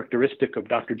fundamental characteristic of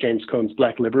Dr. James Cone's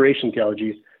Black liberation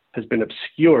theology has been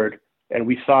obscured, and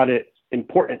we thought it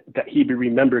important that he be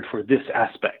remembered for this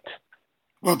aspect.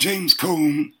 Well, James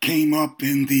Cone came up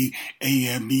in the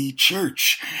AME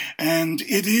church, and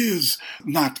it is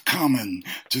not common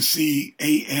to see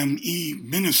AME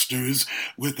ministers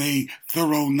with a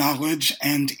thorough knowledge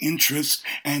and interest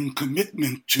and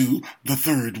commitment to the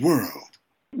third world.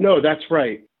 No, that's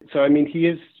right. So, he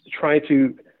is trying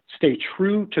to stay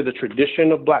true to the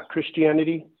tradition of Black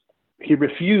Christianity. He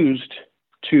refused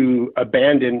to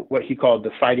abandon what he called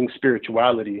the fighting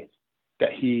spirituality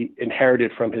that he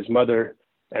inherited from his mother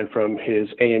and from his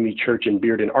AME church in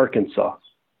Bearden, Arkansas,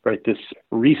 right? This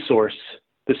resource,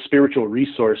 the spiritual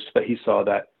resource that he saw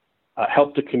that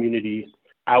helped the community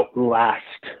outlast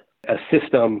a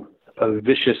system of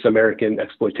vicious American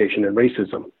exploitation and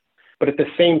racism. But at the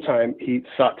same time, he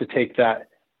sought to take that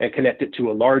and connect it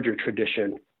to a larger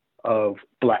tradition of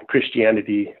Black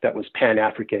Christianity that was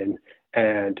Pan-African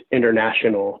and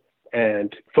international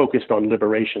and focused on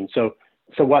liberation. So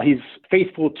while he's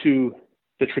faithful to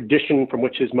the tradition from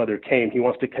which his mother came, he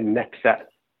wants to connect that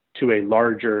to a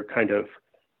larger kind of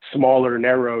smaller,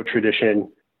 narrow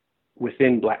tradition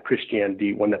within Black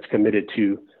Christianity, one that's committed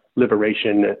to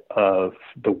liberation of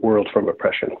the world from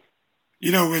oppression.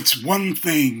 It's one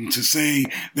thing to say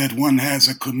that one has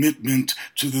a commitment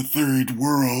to the third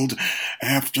world.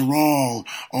 After all,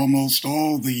 almost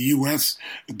all the U.S.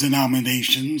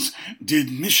 denominations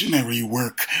did missionary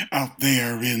work out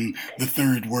there in the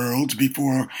third world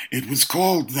before it was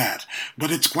called that.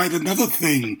 But it's quite another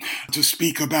thing to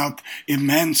speak about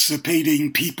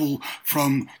emancipating people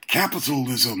from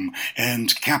capitalism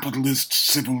and capitalist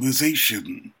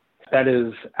civilization. That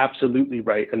is absolutely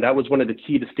right. And that was one of the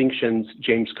key distinctions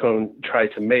James Cone tried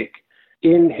to make.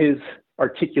 In his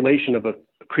articulation of a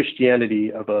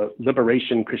Christianity, of a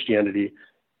liberation Christianity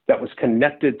that was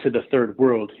connected to the third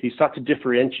world, he sought to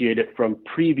differentiate it from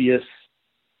previous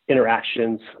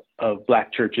interactions of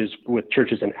Black churches with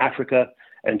churches in Africa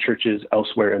and churches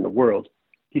elsewhere in the world.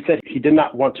 He said he did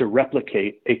not want to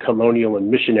replicate a colonial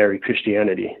and missionary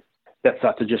Christianity that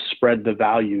sought to just spread the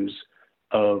values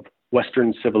of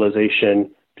Western civilization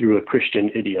through a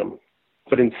Christian idiom,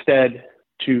 but instead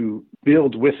to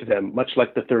build with them, much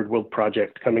like the Third World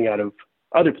Project coming out of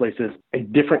other places, a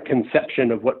different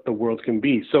conception of what the world can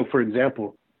be. So, for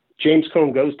example, James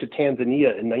Cone goes to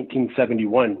Tanzania in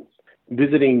 1971,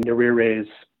 visiting Nyerere's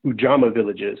Ujamaa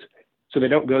villages. So they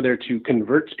don't go there to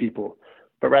convert people,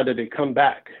 but rather they come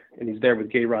back, and he's there with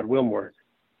Gayrod Wilmore,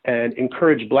 and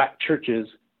encourage Black churches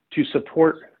to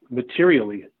support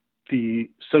materially the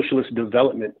socialist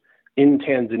development in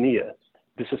Tanzania.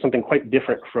 This is something quite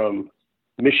different from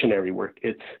missionary work.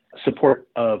 It's support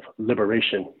of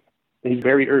liberation. And he's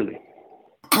very early.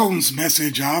 Cone's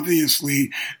message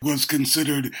obviously was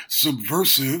considered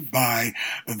subversive by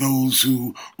those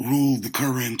who ruled the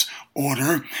current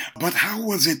order, but how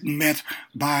was it met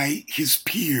by his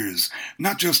peers,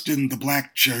 not just in the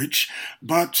Black church,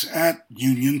 but at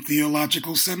Union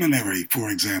Theological Seminary, for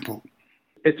example?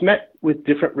 It's met with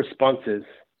different responses.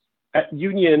 At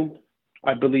Union,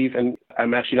 I believe, and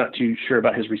I'm actually not too sure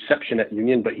about his reception at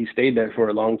Union, but he stayed there for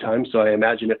a long time, so I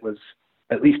imagine it was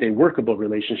at least a workable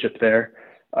relationship there.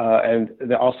 And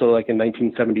also, like in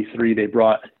 1973, they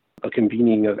brought a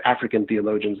convening of African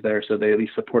theologians there, so they at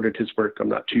least supported his work. I'm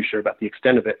not too sure about the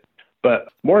extent of it. But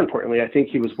more importantly, I think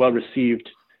he was well received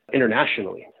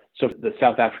internationally. So the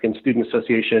South African Student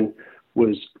Association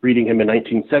was reading him in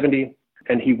 1970,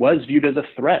 and he was viewed as a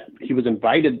threat. He was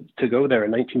invited to go there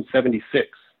in 1976,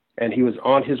 and he was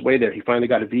on his way there. He finally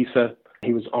got a visa.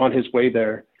 He was on his way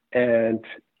there, and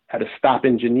at a stop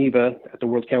in Geneva at the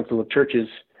World Council of Churches,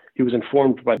 he was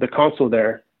informed by the consul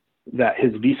there that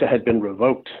his visa had been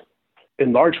revoked,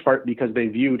 in large part because they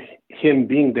viewed him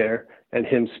being there and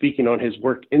him speaking on his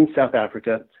work in South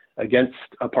Africa against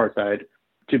apartheid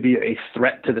to be a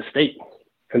threat to the state.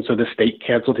 And so the state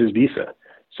canceled his visa.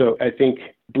 So I think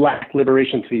Black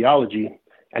Liberation Theology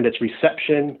and its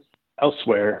reception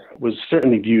elsewhere was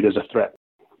certainly viewed as a threat.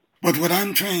 But what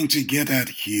I'm trying to get at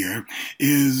here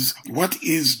is, what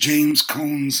is James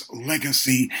Cone's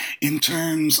legacy in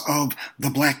terms of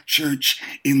the Black church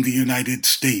in the United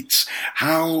States?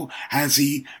 How has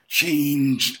he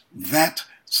changed that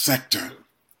sector?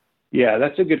 Yeah,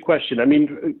 that's a good question. I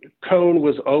mean, Cone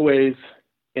was always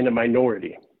in a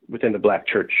minority within the Black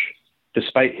church,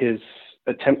 despite his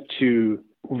attempt to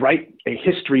write a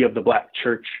history of the Black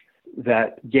church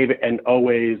that gave it an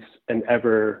always and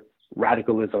ever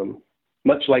radicalism.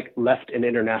 Much like left and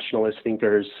internationalist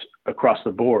thinkers across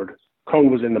the board, Cone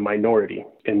was in the minority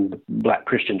in the Black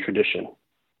Christian tradition.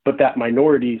 But that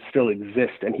minority still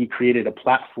exists, and he created a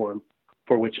platform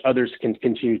for which others can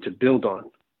continue to build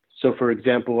on. So, for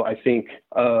example, I think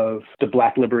of the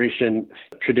Black Liberation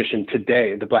tradition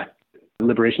today, the Black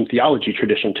Liberation Theology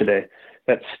tradition today,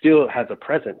 that still has a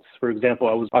presence. For example,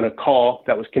 I was on a call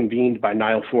that was convened by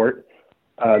Niall Fort,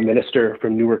 a minister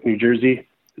from Newark, New Jersey,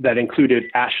 that included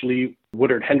Ashley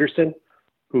Woodard Henderson,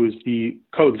 who is the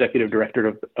co-executive director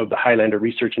of the Highlander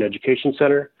Research and Education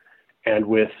Center, and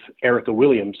with Erica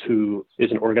Williams, who is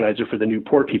an organizer for the New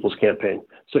Poor People's Campaign.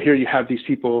 So here you have these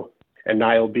people, and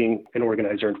Niall being an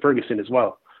organizer in Ferguson as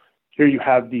well. Here you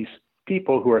have these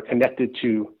people who are connected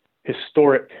to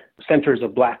historic centers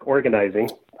of Black organizing,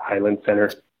 Highland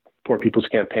Center, Poor People's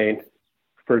Campaign,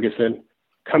 Ferguson,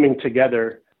 coming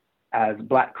together as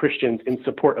Black Christians in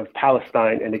support of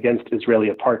Palestine and against Israeli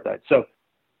apartheid. So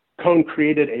Cone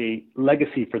created a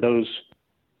legacy for those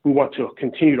who want to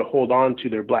continue to hold on to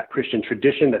their Black Christian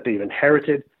tradition that they've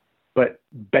inherited, but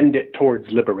bend it towards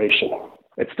liberation.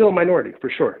 It's still a minority, for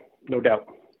sure, no doubt.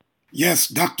 Yes,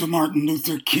 Dr. Martin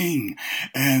Luther King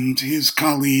and his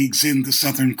colleagues in the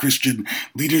Southern Christian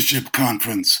Leadership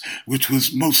Conference, which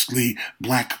was mostly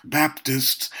Black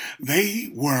Baptists,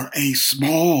 they were a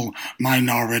small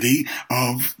minority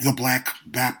of the Black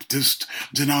Baptist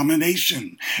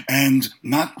denomination and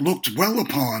not looked well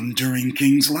upon during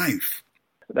King's life.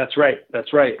 That's right.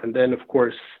 And then, of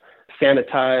course,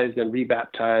 sanitized and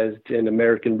rebaptized in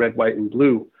American red, white, and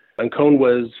blue. And Cone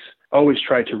was always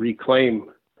tried to reclaim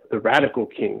the radical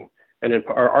king. And in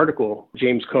our article,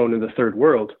 James Cone in the Third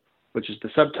World, which is the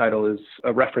subtitle, is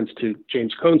a reference to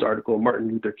James Cone's article, Martin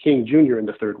Luther King Jr. in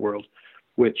the Third World,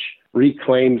 which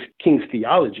reclaims King's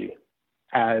theology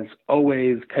as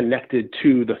always connected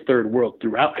to the Third World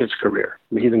throughout his career.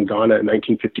 I mean, he's in Ghana in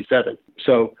 1957.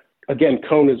 So again,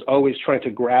 Cone is always trying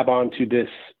to grab onto this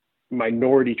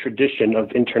minority tradition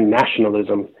of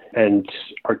internationalism and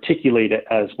articulate it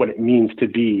as what it means to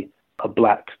be a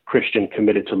Black Christian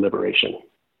committed to liberation.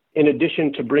 In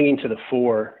addition to bringing to the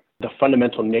fore the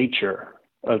fundamental nature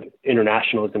of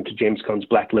internationalism to James Cone's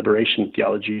Black Liberation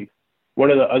Theology,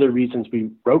 one of the other reasons we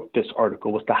wrote this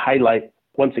article was to highlight,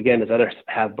 once again, as others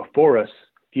have before us,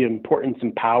 the importance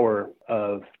and power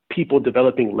of people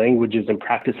developing languages and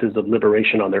practices of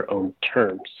liberation on their own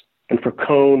terms. And for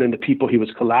Cone and the people he was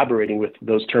collaborating with,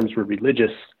 those terms were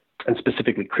religious and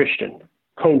specifically Christian.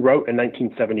 Cone wrote in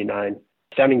 1979,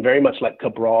 sounding very much like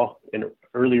Cabral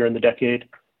earlier in the decade,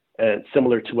 and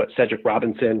similar to what Cedric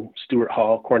Robinson, Stuart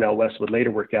Hall, Cornel West would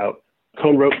later work out.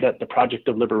 Cone wrote that the project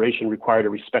of liberation required a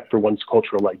respect for one's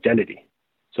cultural identity.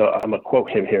 So I'm going to quote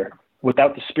him here.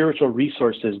 Without the spiritual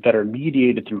resources that are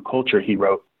mediated through culture, he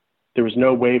wrote, there was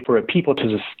no way for a people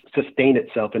to sustain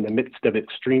itself in the midst of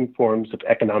extreme forms of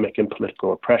economic and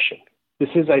political oppression. This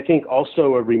is, I think,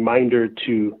 also a reminder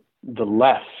to the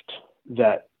left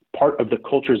that part of the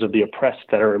cultures of the oppressed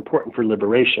that are important for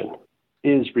liberation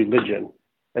is religion.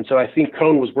 And so I think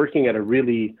Cone was working at a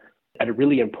really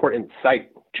important site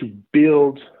to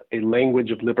build a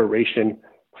language of liberation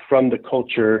from the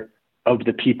culture of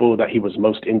the people that he was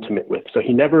most intimate with. So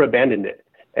he never abandoned it.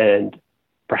 And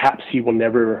perhaps he will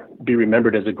never be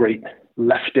remembered as a great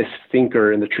leftist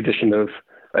thinker in the tradition of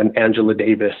an Angela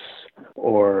Davis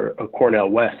or a Cornel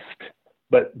West.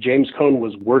 But James Cone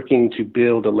was working to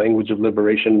build a language of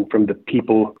liberation from the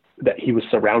people that he was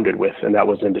surrounded with, and that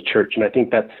was in the church. And I think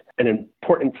that's an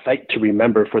important site to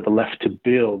remember for the left to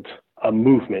build a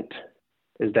movement,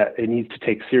 is that it needs to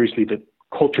take seriously the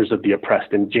cultures of the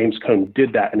oppressed. And James Cone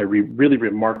did that in a really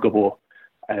remarkable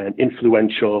and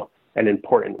influential and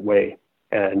important way.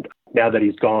 And now that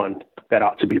he's gone, that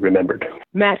ought to be remembered.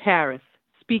 Matt Harris,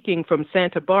 speaking from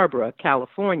Santa Barbara,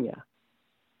 California.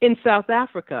 In South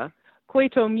Africa,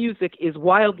 Kwaito music is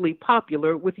wildly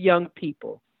popular with young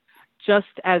people, just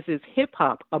as is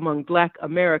hip-hop among Black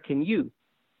American youth.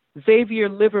 Xavier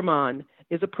Livermon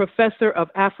is a professor of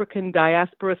African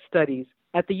Diaspora Studies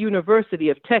at the University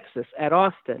of Texas at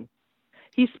Austin.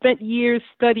 He spent years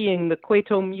studying the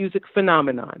Kwaito music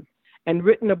phenomenon and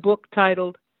written a book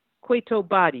titled Kwaito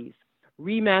Bodies,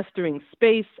 Remastering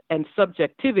Space and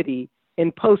Subjectivity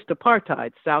in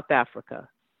Post-Apartheid South Africa.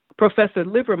 Professor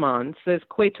Livermon says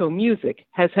Kwaito music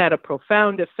has had a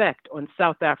profound effect on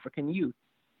South African youth,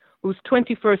 whose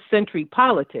 21st century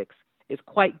politics is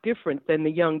quite different than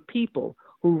the young people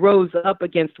who rose up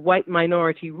against white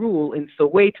minority rule in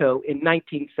Soweto in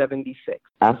 1976.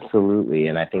 Absolutely.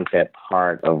 And I think that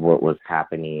part of what was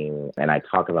happening, and I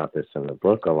talk about this in the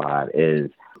book a lot,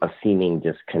 is a seeming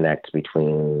disconnect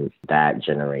between that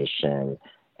generation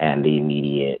and the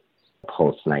immediate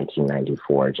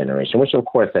post-1994 generation, which of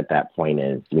course at that point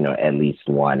is, at least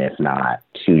one, if not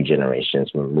two generations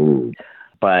removed.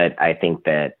 But I think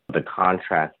that the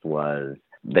contrast was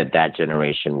that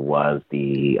generation was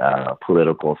the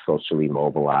political, socially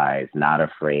mobilized, not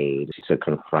afraid to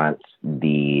confront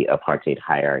the apartheid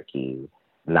hierarchy,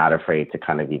 not afraid to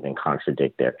kind of even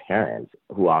contradict their parents,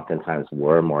 who oftentimes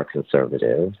were more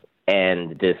conservative.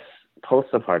 And this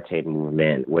post-apartheid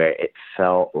movement where it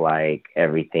felt like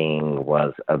everything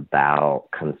was about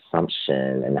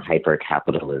consumption and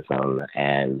hyper-capitalism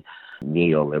and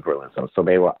neoliberalism. So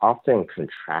they were often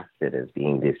contrasted as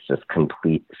being these just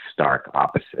complete stark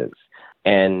opposites.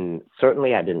 And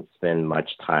certainly I didn't spend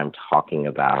much time talking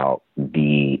about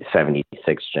the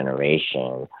 76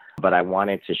 generation, but I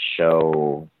wanted to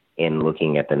show in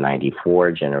looking at the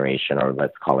 94 generation, or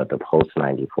let's call it the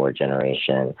post-94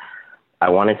 generation, I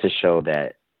wanted to show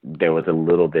that there was a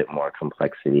little bit more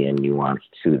complexity and nuance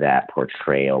to that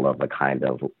portrayal of a kind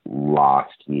of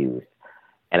lost youth.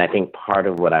 And I think part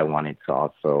of what I wanted to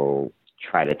also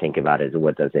try to think about is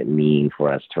what does it mean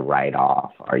for us to write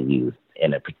off our youth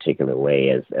in a particular way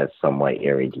as somewhat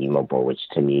irredeemable, which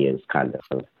to me is kind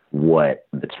of what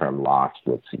the term lost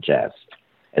would suggest.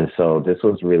 And so this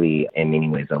was really, in many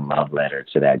ways, a love letter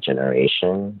to that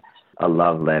generation, a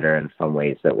love letter in some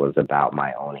ways that was about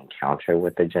my own encounter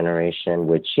with the generation,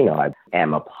 which, I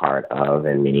am a part of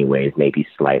in many ways, maybe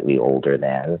slightly older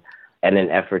than, and an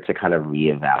effort to kind of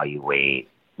reevaluate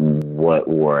what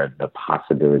were the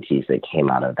possibilities that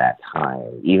came out of that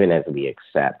time, even as we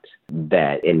accept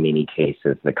that in many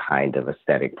cases the kind of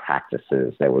aesthetic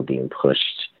practices that were being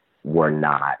pushed were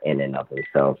not in and of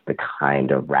themselves the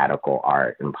kind of radical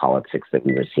art and politics that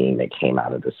we were seeing that came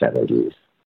out of the 70s.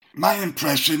 My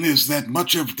impression is that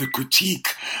much of the critique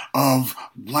of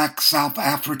Black South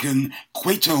African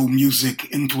Kwaito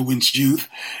music-influenced youth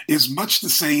is much the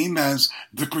same as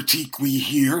the critique we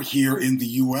hear here in the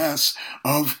U.S.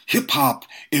 of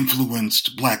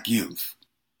hip-hop-influenced Black youth.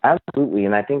 Absolutely,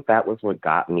 and I think that was what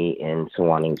got me into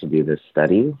wanting to do this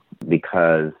study,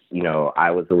 because, I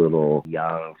was a little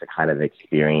young to kind of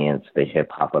experience the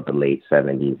hip-hop of the late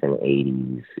 70s and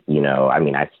 80s.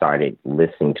 I started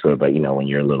listening to it, but, when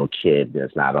you're a little kid,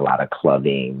 there's not a lot of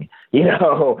clubbing,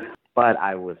 But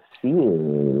I was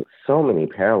seeing so many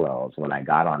parallels when I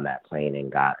got on that plane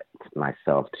and got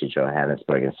myself to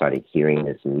Johannesburg and started hearing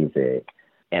this music.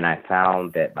 And I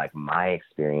found that, my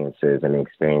experiences and the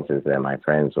experiences that my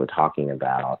friends were talking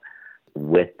about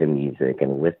with the music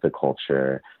and with the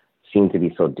culture seemed to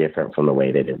be so different from the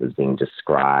way that it was being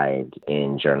described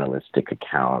in journalistic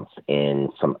accounts, in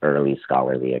some early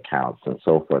scholarly accounts, and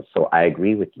so forth. So I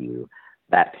agree with you.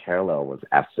 That parallel was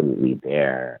absolutely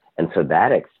there. And to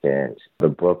that extent, the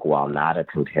book, while not a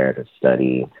comparative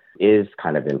study, is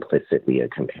kind of implicitly a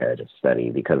comparative study,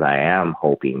 because I am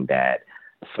hoping that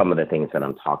some of the things that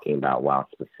I'm talking about, while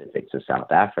specific to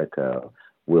South Africa,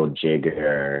 will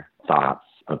jigger thoughts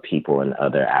of people in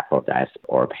other Afro-diaspora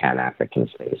or Pan-African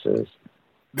spaces.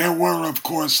 There were, of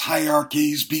course,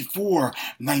 hierarchies before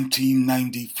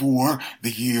 1994,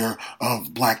 the year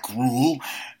of Black rule,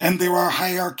 and there are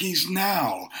hierarchies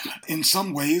now. In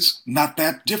some ways, not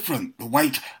that different. The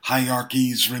white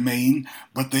hierarchies remain,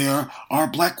 but there are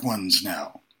Black ones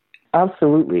now.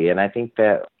 Absolutely, and I think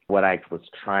that what I was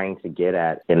trying to get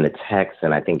at in the text,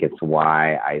 and I think it's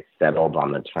why I settled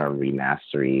on the term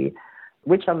remastery,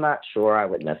 which I'm not sure I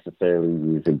would necessarily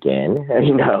use again,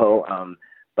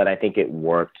 but I think it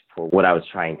worked for what I was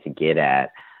trying to get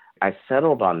at. I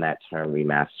settled on that term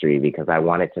remastery because I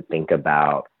wanted to think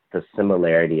about the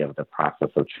similarity of the process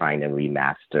of trying to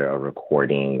remaster a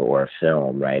recording or a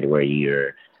film, right, where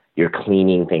you're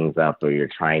cleaning things up or you're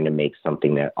trying to make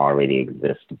something that already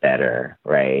exists better,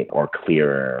 right, or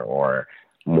clearer or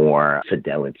more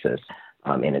fidelitous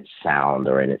in its sound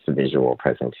or in its visual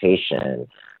presentation.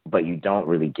 But you don't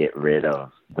really get rid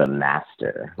of the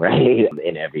master, right,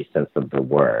 in every sense of the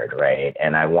word, right?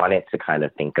 And I wanted to kind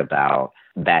of think about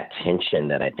that tension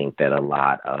that I think that a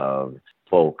lot of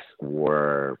folks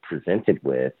were presented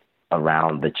with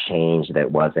around the change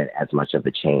that wasn't as much of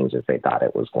a change as they thought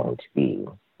it was going to be,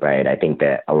 right? I think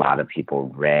that a lot of people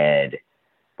read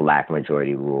Black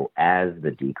majority rule as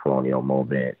the decolonial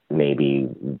movement, maybe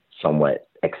somewhat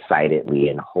excitedly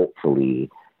and hopefully.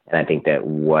 And I think that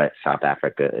what South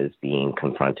Africa is being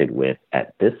confronted with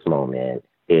at this moment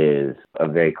is a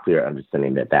very clear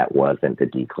understanding that that wasn't the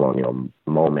decolonial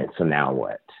moment. So now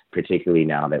what? Particularly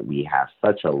now that we have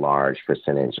such a large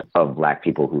percentage of Black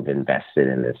people who've invested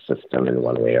in this system in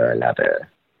one way or another.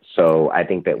 So I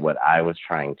think that what I was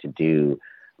trying to do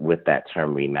with that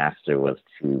term remaster was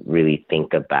to really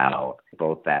think about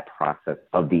both that process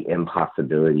of the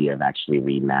impossibility of actually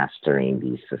remastering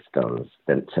these systems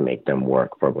to make them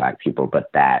work for Black people, but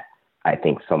that I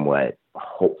think somewhat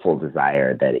hopeful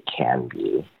desire that it can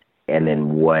be. And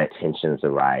then what tensions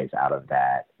arise out of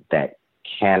that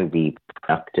can be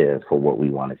productive for what we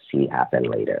want to see happen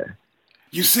later.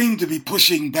 You seem to be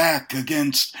pushing back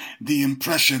against the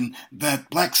impression that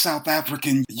Black South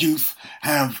African youth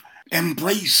have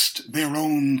embraced their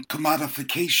own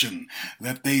commodification,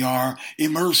 that they are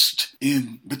immersed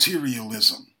in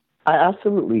materialism. I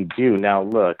absolutely do. Now,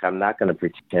 look, I'm not going to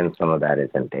pretend some of that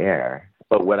isn't there.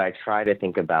 But what I try to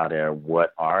think about are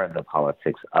what are the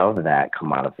politics of that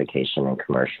commodification and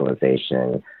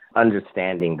commercialization,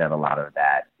 understanding that a lot of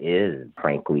that is,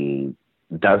 frankly,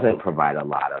 doesn't provide a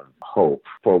lot of hope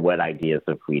for what ideas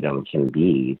of freedom can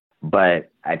be. But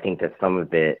I think that some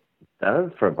of it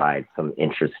does provide some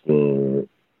interesting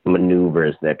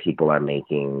maneuvers that people are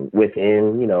making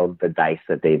within, the dice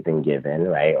that they've been given,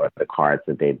 right, or the cards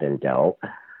that they've been dealt,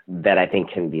 that I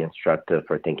think can be instructive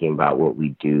for thinking about what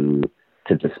we do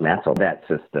to dismantle that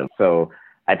system. So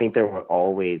I think there were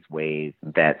always ways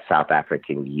that South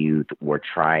African youth were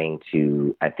trying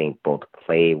to, I think, both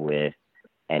play with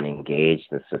and engage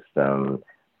the system,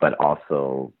 but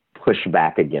also push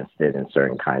back against it in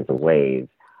certain kinds of ways.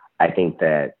 I think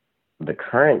that the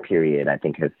current period, I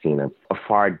think, has seen a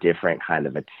far different kind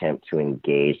of attempt to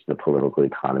engage the political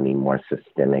economy more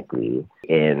systemically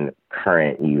in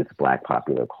current youth Black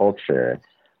popular culture.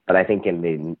 But I think in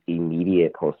the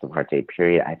immediate post-apartheid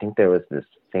period, I think there was this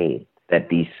faith that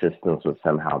these systems would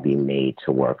somehow be made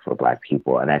to work for Black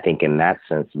people. And I think in that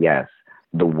sense, yes,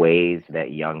 the ways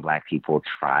that young Black people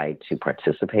tried to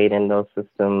participate in those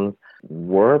systems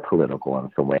were political in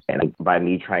some way. And by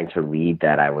me trying to read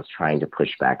that, I was trying to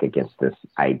push back against this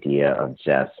idea of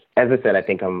just, as I said, I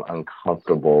think I'm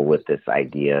uncomfortable with this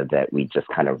idea that we just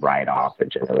kind of write off a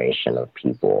generation of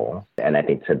people. And I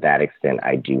think to that extent,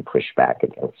 I do push back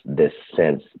against this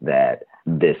sense that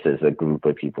this is a group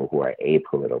of people who are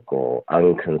apolitical,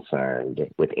 unconcerned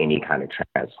with any kind of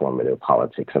transformative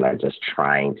politics, and are just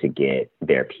trying to get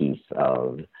their piece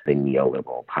of the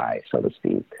neoliberal pie, so to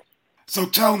speak. So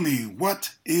tell me, what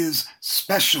is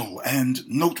special and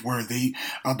noteworthy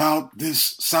about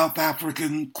this South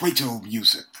African Kwaito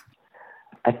music?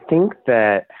 I think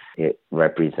that it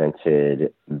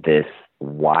represented this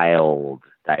wild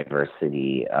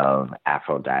diversity of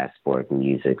Afro-diasporic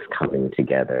musics coming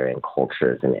together and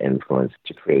cultures and influence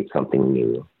to create something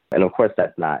new. And of course,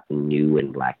 that's not new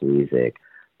in Black music,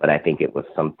 but I think it was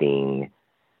something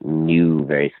new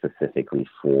very specifically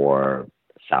for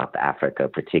South Africa,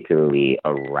 particularly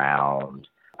around,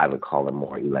 I would call it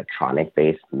more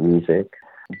electronic-based music.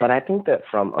 But I think that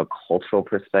from a cultural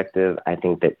perspective, I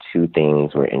think that two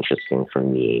things were interesting for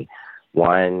me.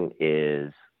 One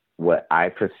is what I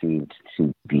perceived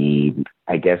to be,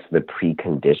 I guess, the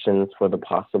preconditions for the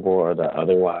possible or the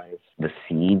otherwise, the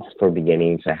seeds for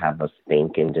beginning to have us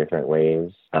think in different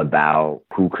ways about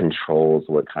who controls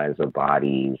what kinds of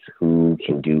bodies, who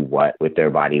can do what with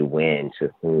their body, when,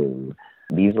 to whom.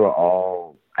 These were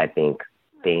all, I think,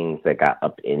 things that got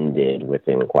upended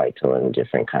within Kwaito in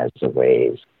different kinds of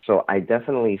ways. So I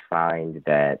definitely find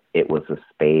that it was a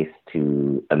space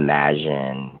to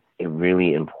imagine a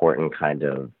really important kind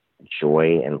of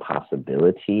joy and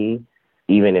possibility,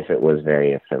 even if it was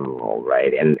very ephemeral,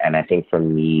 right? And I think for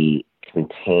me,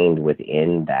 contained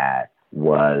within that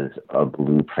was a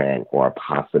blueprint or a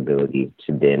possibility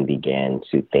to then begin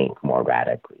to think more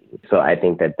radically. So I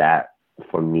think that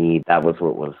for me, that was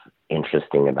what was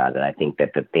interesting about it. I think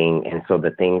that the things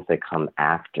that come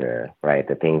after, right,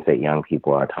 the things that young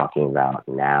people are talking about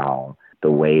now,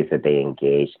 the ways that they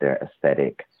engage their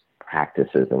aesthetic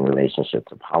practices in relationship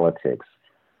to politics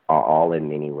are all in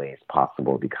many ways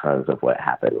possible because of what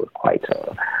happened with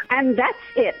Kwaito. And that's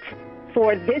it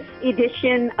for this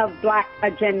edition of Black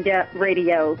Agenda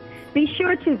Radio. Be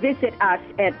sure to visit us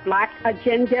at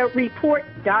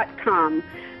blackagendareport.com,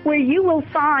 where you will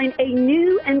find a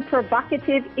new and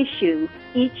provocative issue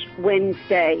each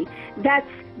Wednesday. That's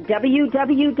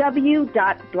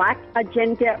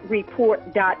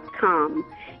www.blackagendareport.com.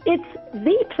 It's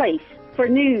the place for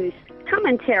news,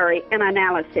 commentary, and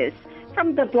analysis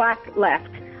from the Black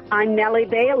Left. I'm Nellie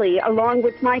Bailey, along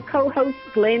with my co-host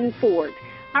Glen Ford.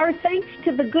 Our thanks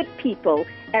to the good people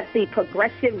at the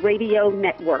Progressive Radio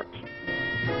Network.